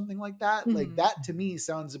land or something like that. Mm-hmm. Like that to me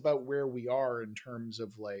sounds about where we are in terms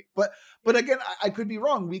of like, but again, I could be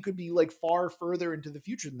wrong. We could be like far further into the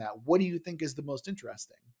future than that. What do you think is the most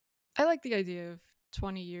interesting? I like the idea of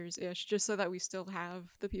 20 years-ish, just so that we still have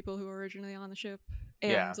the people who were originally on the ship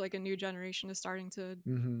and like a new generation is starting to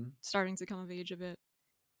come of age a bit.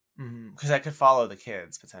 Because I could follow the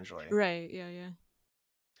kids potentially. Right. Yeah.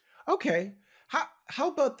 Okay. How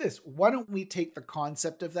about this? Why don't we take the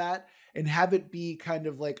concept of that and have it be kind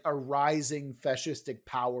of like a rising fascistic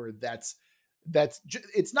power that's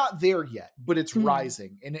it's not there yet, but it's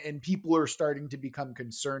rising and people are starting to become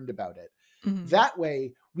concerned about it. That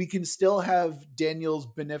way we can still have Daniel's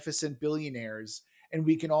beneficent billionaires, and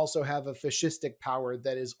we can also have a fascistic power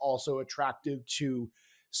that is also attractive to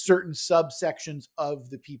certain subsections of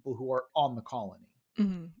the people who are on the colony.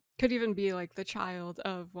 Could even be like the child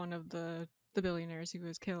of one of the billionaires who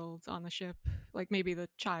was killed on the ship. Like maybe the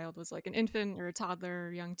child was like an infant or a toddler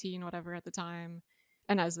or young teen, whatever at the time.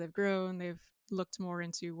 And as they've grown, they've looked more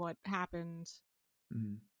into what happened.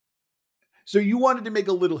 So you wanted to make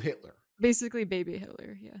a little Hitler. Basically baby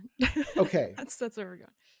Hitler, yeah. Okay. That's where we're going.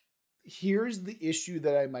 Here's the issue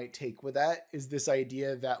that I might take with that is this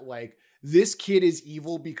idea that like this kid is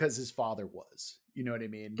evil because his father was. You know what I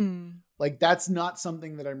mean? Like that's not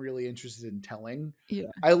something that I'm really interested in telling. Yeah.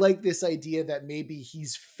 I like this idea that maybe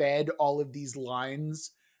he's fed all of these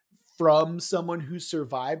lines from someone who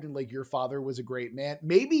survived and like your father was a great man.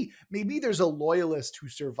 Maybe there's a loyalist who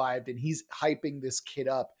survived and he's hyping this kid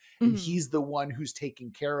up and he's the one who's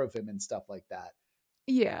taking care of him and stuff like that.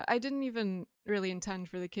 Yeah, I didn't even really intend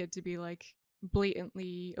for the kid to be like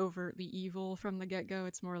blatantly overtly evil from the get-go.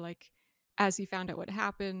 It's more like as he found out what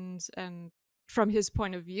happened and from his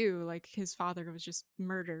point of view, like his father was just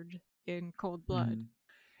murdered in cold blood.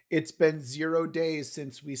 It's been 0 days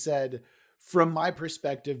since we said, from my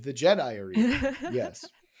perspective, the Jedi are evil. Yes.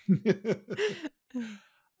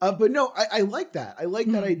 But no, I like that. I like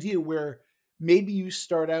that idea where maybe you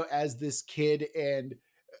start out as this kid and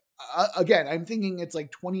again, I'm thinking it's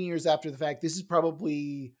like 20 years after the fact. This is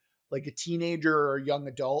probably like a teenager or a young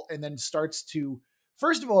adult and then starts to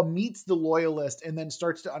first of all, meets the loyalist and then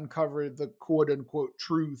starts to uncover the quote unquote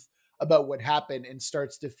truth about what happened and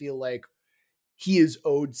starts to feel like he is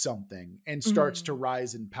owed something and starts to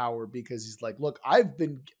rise in power because he's like, look,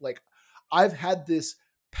 I've had this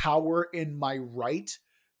power in my right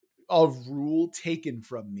of rule taken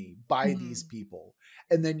from me by these people.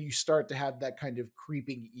 And then you start to have that kind of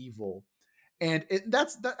creeping evil. And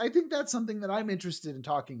I think that's something that I'm interested in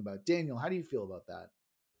talking about. Daniel, how do you feel about that?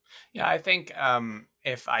 Yeah, I think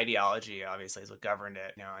if ideology obviously is what governed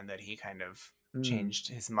it, and that he kind of changed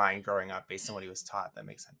his mind growing up based on what he was taught, that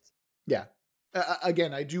makes sense. Yeah.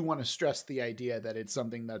 Again, I do want to stress the idea that it's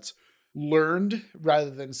something that's learned rather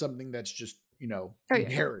than something that's just,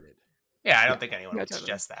 inherited. Yeah, I don't think anyone would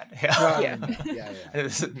suggest that. Yeah. It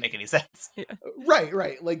doesn't make any sense. Yeah.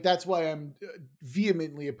 Right. Like that's why I'm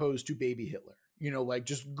vehemently opposed to baby Hitler. you know, like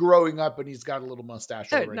just growing up and he's got a little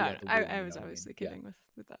mustache already. No, at the womb, I was obviously kidding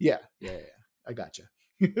with that. Yeah. I gotcha.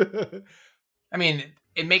 I mean,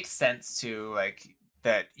 it makes sense to like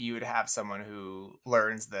that you would have someone who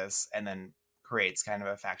learns this and then creates kind of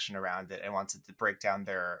a faction around it and wants it to break down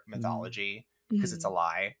their mythology because it's a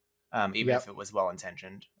lie, even if it was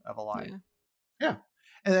well-intentioned of a lie. Yeah.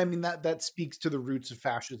 And I mean, that speaks to the roots of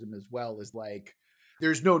fascism as well, is like,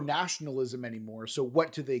 there's no nationalism anymore. So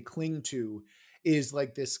what do they cling to is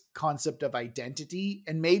like this concept of identity.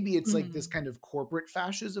 And maybe it's like this kind of corporate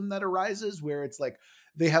fascism that arises where it's like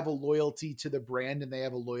they have a loyalty to the brand and they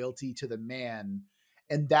have a loyalty to the man.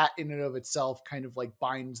 And that in and of itself kind of like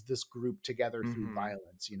binds this group together through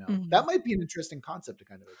violence, you know? That might be an interesting concept to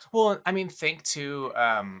kind of explore. Well, I mean, think too,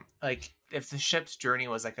 like if the ship's journey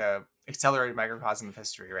was like a accelerated microcosm of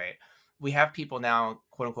history, right? We have people now,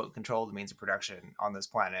 quote unquote, control the means of production on this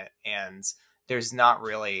planet. And there's not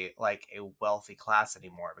really like a wealthy class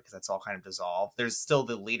anymore because that's all kind of dissolved. There's still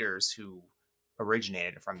the leaders who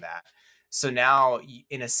originated from that. So now,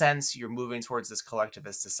 in a sense, you're moving towards this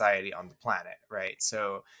collectivist society on the planet, right?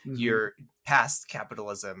 So you're past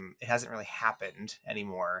capitalism. It hasn't really happened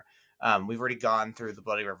anymore. We've already gone through the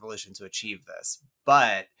bloody revolution to achieve this,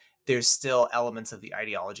 but there's still elements of the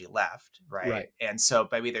ideology left, right? And so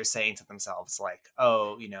maybe they're saying to themselves like,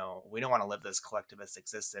 oh, you know, we don't want to live this collectivist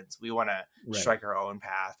existence. We want to strike our own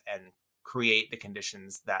path and create the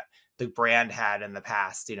conditions that the brand had in the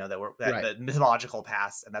past, you know, the mythological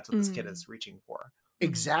past. And that's what this kid is reaching for.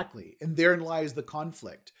 Exactly. And therein lies the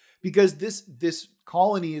conflict, because this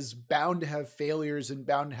colony is bound to have failures and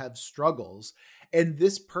bound to have struggles. And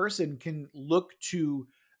this person can look to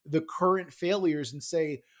the current failures and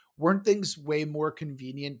say, weren't things way more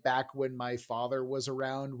convenient back when my father was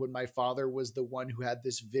around, when my father was the one who had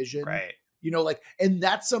this vision? Right. You know, like, and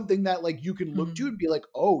that's something that like you can look to and be like,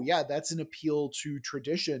 oh yeah, that's an appeal to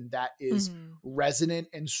tradition that is resonant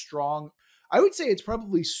and strong. I would say it's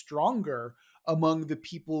probably stronger among the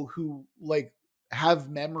people who like have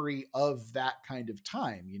memory of that kind of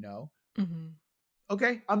time, you know?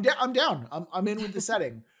 Okay, I'm down. I'm in with the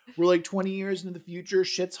setting. We're like 20 years into the future,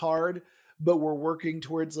 shit's hard, but we're working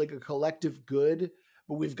towards like a collective good.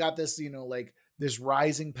 But we've got this, you know, like this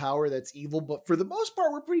rising power that's evil, but for the most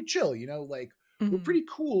part, we're pretty chill, you know, like we're pretty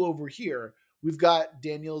cool over here. We've got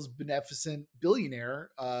Daniel's beneficent billionaire.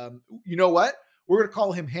 You know what? We're going to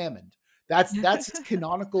call him Hammond. That's his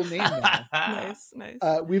canonical name now. Nice.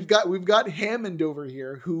 We've got Hammond over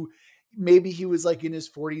here, who maybe he was like in his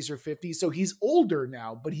 40s or 50s. So he's older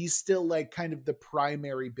now, but he's still like kind of the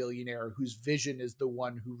primary billionaire whose vision is the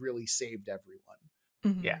one who really saved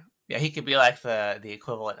everyone. Yeah, he could be like the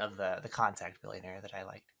equivalent of the Contact billionaire that I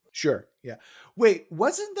liked. Sure. Yeah. Wait,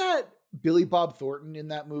 wasn't that Billy Bob Thornton in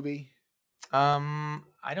that movie? I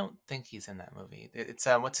don't think he's in that movie. It's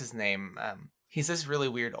what's his name? He's this really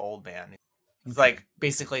weird old man. He's like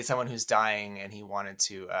basically someone who's dying, and he wanted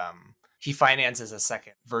to he finances a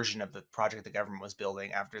second version of the project the government was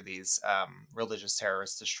building after these religious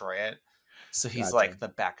terrorists destroy it. So he's like the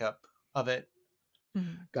backup of it.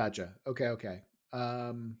 Gotcha. Okay.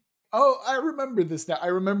 Oh, I remember this now. I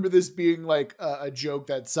remember this being like a joke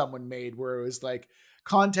that someone made where it was like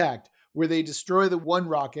Contact, where they destroy the one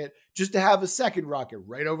rocket just to have a second rocket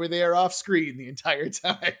right over there off screen the entire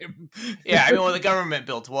time. Yeah, I mean, well, the government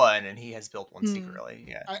built one and he has built one secretly.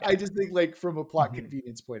 Yeah. I just think like from a plot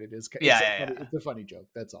convenience point, it's a funny joke.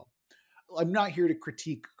 That's all. I'm not here to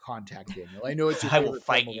critique Contact, Daniel. I know it's your I will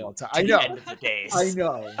fight you to I the know. end of the days. I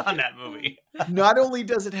know. On that movie. Not only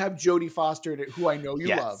does it have Jodie Foster in it, who I know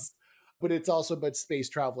you love, but it's also about space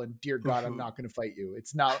travel, and dear God, I'm not going to fight you.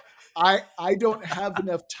 It's not, I don't have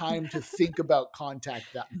enough time to think about Contact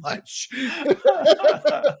that much.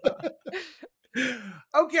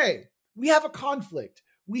 Okay. We have a conflict.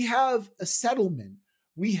 We have a settlement.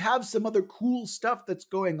 We have some other cool stuff that's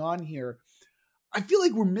going on here. I feel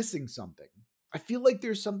like we're missing something. I feel like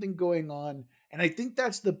there's something going on. And I think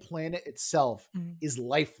that's the planet itself is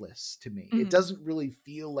lifeless to me. It doesn't really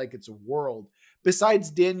feel like it's a world. Besides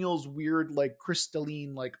Daniel's weird, like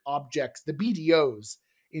crystalline, like objects, the BDOs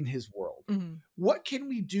in his world. What can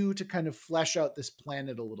we do to kind of flesh out this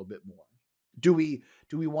planet a little bit more? Do we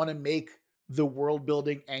want to make the world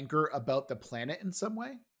building anchor about the planet in some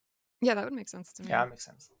way? Yeah, that would make sense to me. Yeah, that makes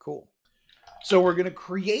sense. Cool. So we're going to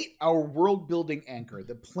create our world building anchor.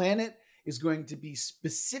 The planet is going to be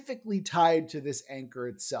specifically tied to this anchor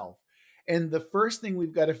itself. And the first thing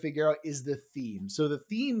we've got to figure out is the theme. So the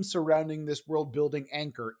theme surrounding this world building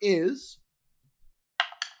anchor is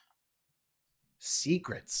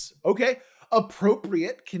secrets. Okay.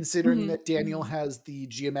 Appropriate, considering that Daniel has the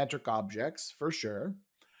geometric objects for sure.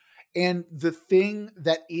 And the thing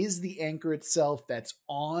that is the anchor itself that's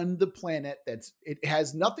on the planet, it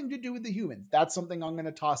has nothing to do with the humans. That's something I'm going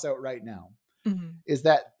to toss out right now. Mm-hmm. Is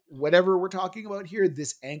that whatever we're talking about here,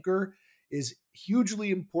 this anchor is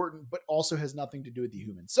hugely important, but also has nothing to do with the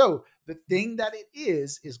humans. So the thing that it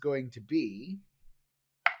is going to be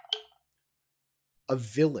a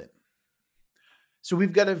villain. So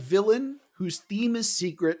we've got a villain whose theme is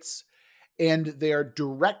secrets, and they are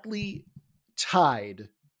directly tied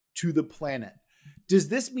to the planet. Does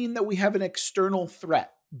this mean that we have an external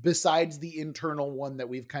threat besides the internal one that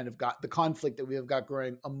we've kind of got, the conflict that we have got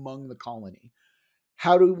growing among the colony?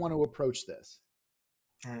 How do we want to approach this?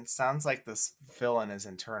 And it sounds like this villain is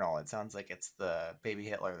internal. It sounds like it's the baby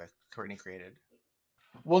Hitler that Courtney created.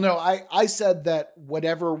 Well, no, I said that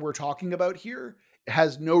whatever we're talking about here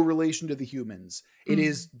has no relation to the humans. It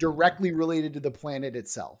is directly related to the planet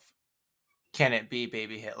itself. Can it be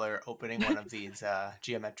baby Hitler opening one of these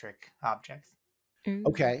geometric objects? Ooh.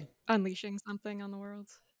 Okay. Unleashing something on the world.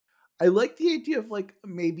 I like the idea of like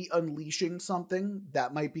maybe unleashing something.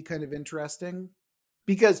 That might be kind of interesting.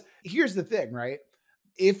 Because here's the thing, right?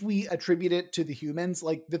 If we attribute it to the humans,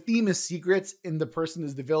 like the theme is secrets and the person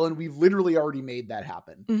is the villain, we've literally already made that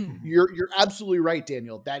happen. Mm-hmm. You're absolutely right,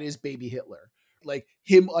 Daniel. That is baby Hitler. Like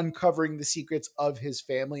him uncovering the secrets of his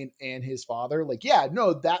family and his father. Like, yeah,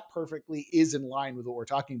 no, that perfectly is in line with what we're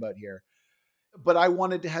talking about here. But I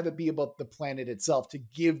wanted to have it be about the planet itself, to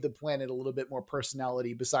give the planet a little bit more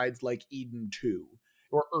personality besides like Eden 2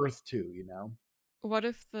 or Earth 2, you know? What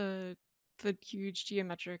if the huge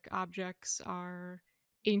geometric objects are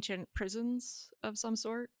ancient prisons of some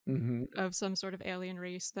sort, of some sort of alien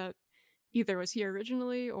race that either was here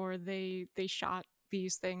originally or they shot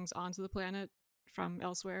these things onto the planet from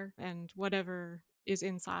elsewhere, and whatever is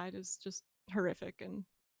inside is just horrific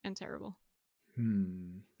and terrible.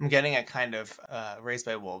 I'm getting a kind of Raised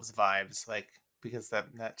by Wolves vibes, like, because that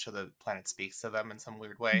show the planet speaks to them in some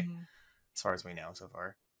weird way, as far as we know so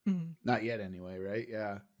far. Not yet anyway, right?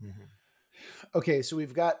 Yeah. Okay, so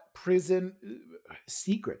we've got prison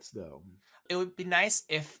secrets, though. It would be nice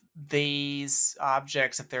if these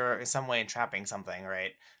objects, if they're some way entrapping something,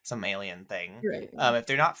 right? Some alien thing. Right. If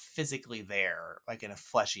they're not physically there, like in a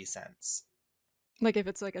fleshy sense. Like if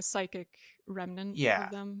it's like a psychic remnant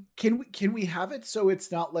of them. Can we have it so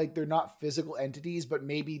it's not like they're not physical entities, but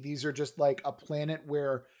maybe these are just like a planet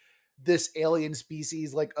where this alien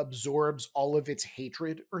species like absorbs all of its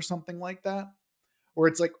hatred or something like that? Or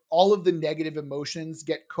it's like all of the negative emotions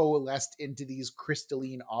get coalesced into these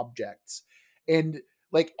crystalline objects. And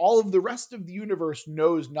like all of the rest of the universe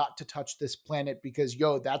knows not to touch this planet because,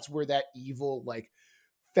 that's where that evil, like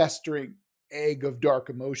festering egg of dark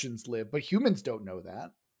emotions live. But humans don't know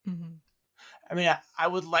that. I mean, I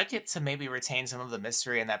would like it to maybe retain some of the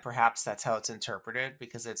mystery and that perhaps that's how it's interpreted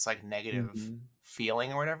because it's like negative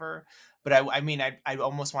feeling or whatever. But I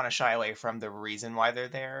almost want to shy away from the reason why they're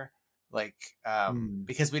there. Like,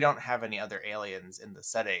 because we don't have any other aliens in the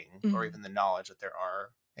setting or even the knowledge that there are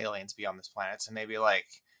aliens beyond this planet. So maybe like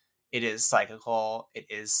it is psychical. It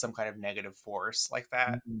is some kind of negative force like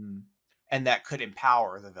that. And that could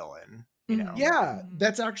empower the villain, you know? Yeah,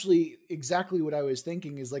 that's actually exactly what I was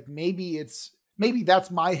thinking is like, maybe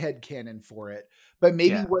that's my headcanon for it. But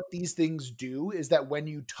maybe what these things do is that when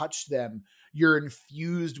you touch them, you're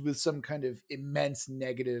infused with some kind of immense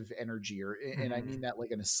negative energy, and I mean that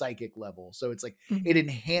like on a psychic level. So it's like it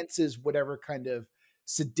enhances whatever kind of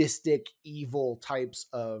sadistic, evil types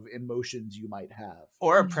of emotions you might have.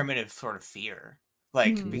 Or a primitive sort of fear.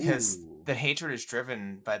 Like, because the hatred is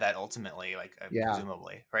driven by that ultimately, like,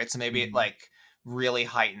 presumably, right? So maybe it like really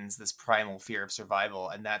heightens this primal fear of survival,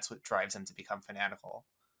 and that's what drives them to become fanatical.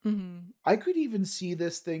 I could even see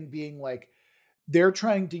this thing being like, they're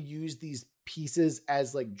trying to use these pieces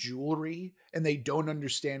as like jewelry and they don't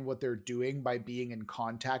understand what they're doing by being in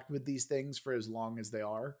contact with these things for as long as they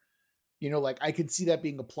are. Like I could see that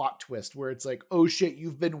being a plot twist where it's like, oh shit,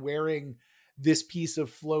 you've been wearing this piece of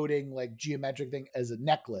floating like geometric thing as a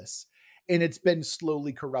necklace and it's been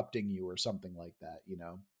slowly corrupting you or something like that,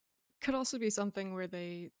 Could also be something where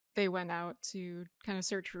they went out to kind of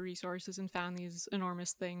search for resources and found these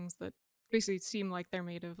enormous things that basically seem like they're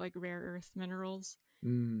made of like rare earth minerals.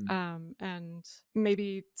 And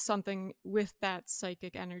maybe something with that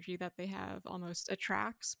psychic energy that they have almost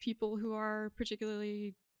attracts people who are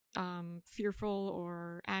particularly fearful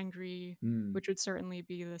or angry, which would certainly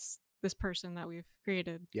be this person that we've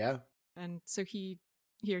created. Yeah. And so he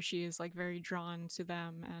or she is like very drawn to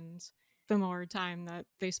them, and the more time that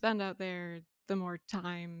they spend out there, the more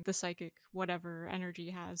time the psychic whatever energy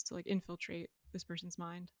has to like infiltrate this person's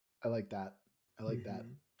mind. I like that.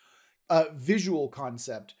 Visual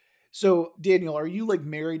concept. So, Daniel, are you like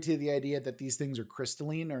married to the idea that these things are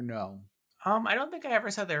crystalline or no? I don't think I ever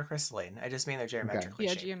said they were crystalline. I just mean they're geometrically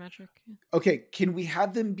shaped. Geometric. Yeah. Okay, can we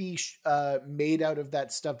have them be made out of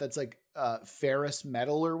that stuff that's like ferrous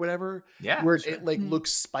metal or whatever? Yeah, where sure. it like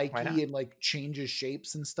looks spiky and like changes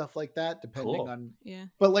shapes and stuff like that, depending on. Yeah.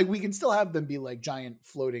 But like we can still have them be like giant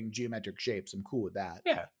floating geometric shapes. I'm cool with that.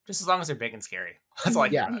 Yeah, just as long as they're big and scary. That's all I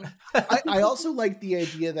care about. I also like the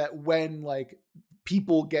idea that when like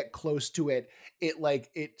people get close to it,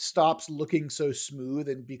 it stops looking so smooth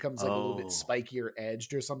and becomes like a little bit spikier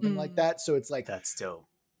edged or something like that. So it's like that's dope.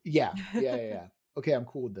 Yeah. Okay, I'm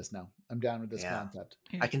cool with this now. I'm down with this concept.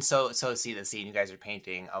 I can so see the scene you guys are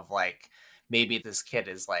painting of like maybe this kid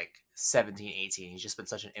is like 17, 18. He's just been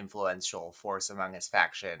such an influential force among his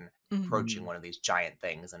faction, approaching one of these giant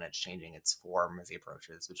things, and it's changing its form as he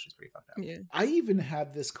approaches, which is pretty fucked up. Yeah. I even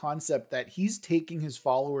have this concept that he's taking his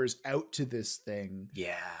followers out to this thing.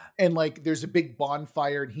 Yeah. And like there's a big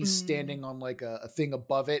bonfire and he's standing on like a thing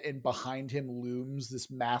above it, and behind him looms this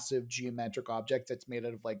massive geometric object that's made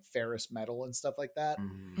out of like ferrous metal and stuff like that.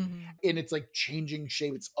 And it's like changing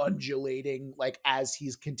shape, it's undulating like as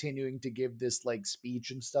he's continuing to give this like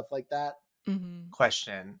speech and stuff like that.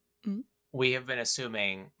 Question. We have been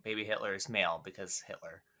assuming baby Hitler is male because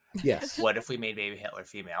Hitler. Yes. What if we made baby Hitler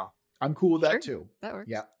female? I'm cool with that too. That works.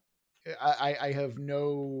 Yeah. I have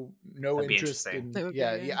no interest in.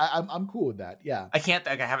 I'm cool with that. Yeah. I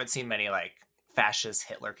haven't seen many like fascist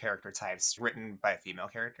Hitler character types written by a female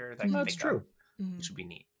character. That's true. Which would be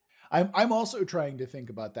neat. I'm also trying to think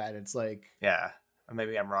about that. It's like, yeah,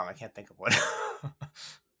 maybe I'm wrong. I can't think of one.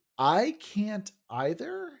 I can't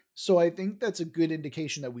either. So I think that's a good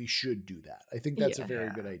indication that we should do that. I think that's a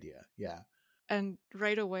very good idea. Yeah. And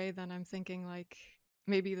right away, then I'm thinking like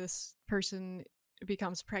maybe this person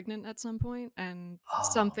becomes pregnant at some point and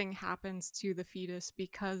something happens to the fetus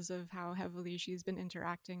because of how heavily she's been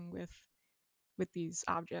interacting with these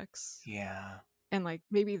objects. Yeah. And like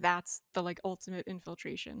maybe that's the like ultimate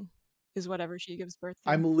infiltration is whatever she gives birth to.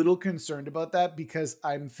 I'm a little concerned about that because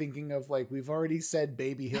I'm thinking of like, we've already said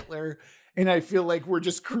baby Hitler, and I feel like we're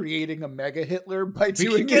just creating a mega Hitler by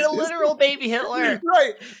doing get a literal baby Hitler.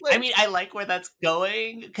 Right. Like, I mean, I like where that's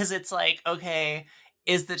going because it's like, okay,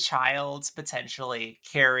 is the child potentially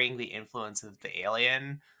carrying the influence of the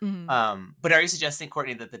alien? But are you suggesting,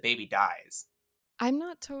 Courtney, that the baby dies? I'm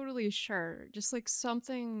not totally sure. Just like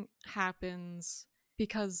something happens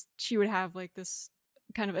because she would have like this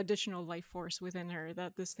kind of additional life force within her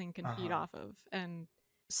that this thing can feed off of, and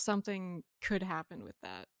something could happen with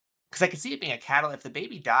that. Because I can see it being a catalyst. If the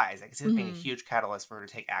baby dies, I can see it being a huge catalyst for her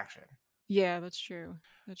to take action. Yeah, that's true.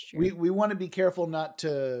 That's true. We want to be careful not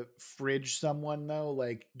to fridge someone though,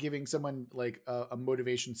 like giving someone like a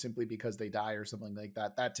motivation simply because they die or something like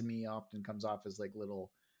that. That to me often comes off as like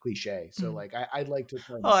little cliche. So like I'd like to.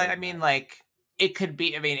 Well, I mean, like it could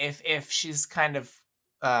be. I mean, if she's kind of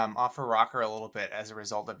off her rocker a little bit as a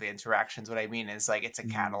result of the interactions, what I mean is like it's a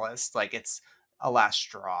catalyst, like it's a last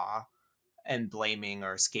straw, and blaming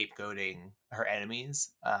or scapegoating her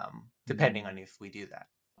enemies, depending on if we do that.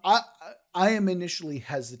 I am initially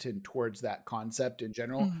hesitant towards that concept in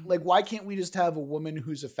general. Like, why can't we just have a woman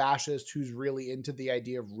who's a fascist who's really into the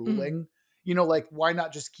idea of ruling? You know, like why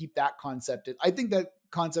not just keep that concept? I think that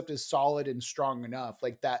concept is solid and strong enough,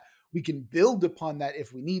 like that we can build upon that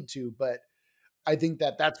if we need to, but I think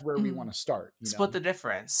that that's where we want to start. Split the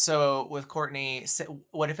difference. So with Courtney,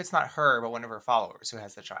 what if it's not her, but one of her followers who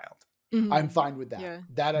has the child? I'm fine with that. Yeah.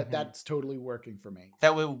 That's totally working for me.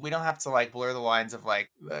 That way we don't have to like blur the lines of like,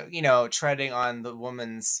 treading on the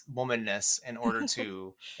woman's womanness in order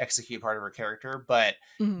to execute part of her character. But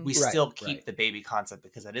we still keep the baby concept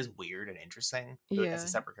because that is weird and interesting as a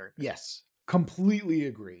separate character. Yes. Completely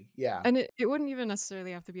agree. Yeah. And it wouldn't even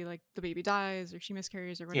necessarily have to be like the baby dies or she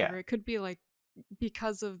miscarries or whatever. It could be like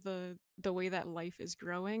because of the way that life is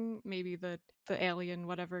growing, maybe the alien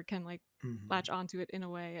whatever can like latch onto it in a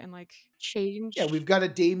way and like change. Yeah, we've got a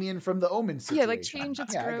Damien from the Omen situation. Yeah, like change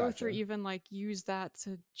its growth or even like use that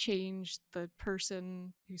to change the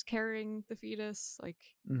person who's carrying the fetus, like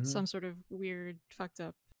some sort of weird fucked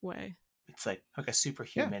up way. It's like a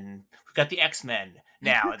superhuman. We've got the X-Men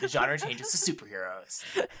now. The genre changes to superheroes.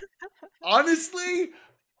 Honestly,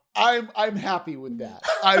 I'm happy with that.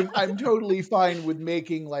 I'm totally fine with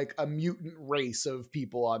making like a mutant race of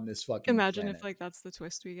people on this fucking Imagine planet. if like that's the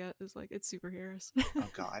twist we get is like it's superheroes. Oh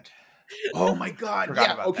god. Oh my god.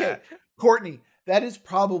 Yeah, okay. That. Courtney, that is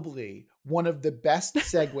probably one of the best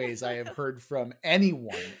segues I have heard from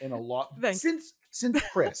anyone in a long since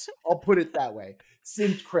Chris. I'll put it that way.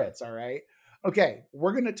 Since Chris, all right? Okay,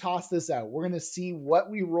 we're going to toss this out. We're going to see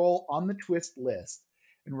what we roll on the twist list.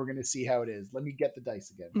 and we're going to see how it is. Let me get the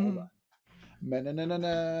dice again. Hold on.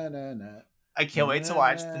 I can't wait to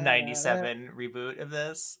watch the 97 reboot of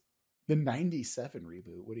this. The 97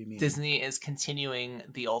 reboot? What do you mean? Disney is continuing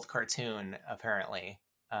the old cartoon, apparently,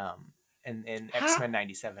 in X-Men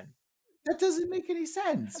 97. That doesn't make any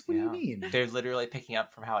sense. What do you mean? They're literally picking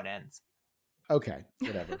up from how it ends. Okay,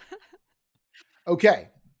 whatever. Okay,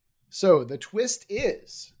 so the twist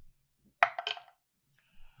is...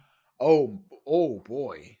 Oh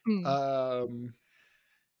boy.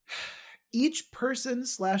 Each person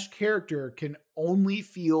 / character can only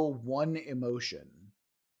feel one emotion.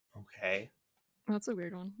 Okay. That's a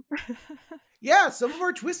weird one. Yeah, some of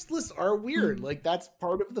our twist lists are weird. Like, that's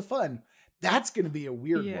part of the fun. That's going to be a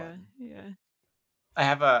weird one. Yeah. I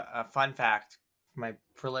have a fun fact. My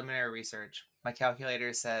preliminary research. My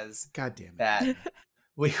calculator says God damn it. that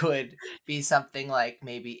we would be something like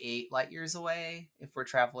maybe 8 light years away if we're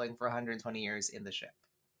traveling for 120 years in the ship.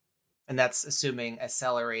 And that's assuming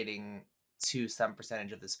accelerating to some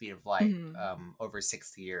percentage of the speed of light over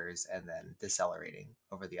 60 years and then decelerating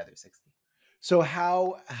over the other 60. So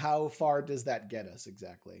how far does that get us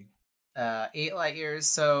exactly? 8 light years,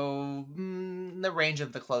 so the range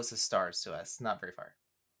of the closest stars to us, not very far.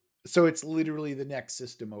 So it's literally the next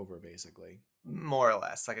system over, basically. More or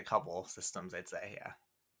less, like a couple systems, I'd say, yeah.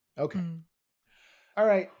 Okay. All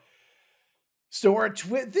right. So our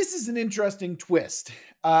this is an interesting twist.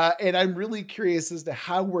 And I'm really curious as to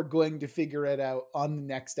how we're going to figure it out on the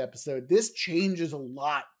next episode. This changes a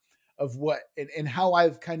lot of what and how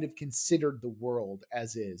I've kind of considered the world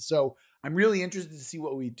as is. So I'm really interested to see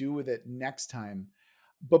what we do with it next time.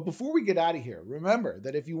 But before we get out of here, remember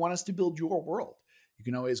that if you want us to build your world, you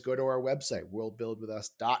can always go to our website,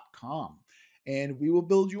 worldbuildwithus.com. And we will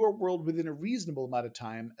build your world within a reasonable amount of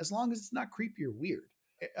time, as long as it's not creepy or weird.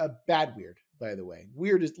 Bad weird, by the way.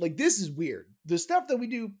 Weird is like, this is weird. The stuff that we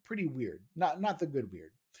do, pretty weird. Not the good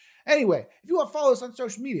weird. Anyway, if you want to follow us on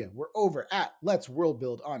social media, we're over at Let's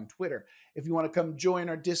Worldbuild on Twitter. If you want to come join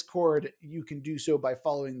our Discord, you can do so by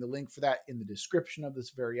following the link for that in the description of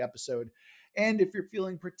this very episode. And if you're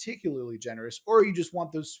feeling particularly generous, or you just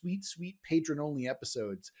want those sweet, sweet patron-only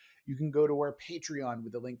episodes, you can go to our Patreon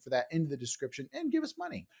with the link for that in the description and give us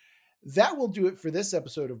money. That will do it for this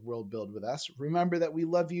episode of World Build with Us. Remember that we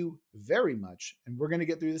love you very much, and we're going to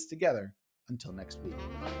get through this together. Until next week.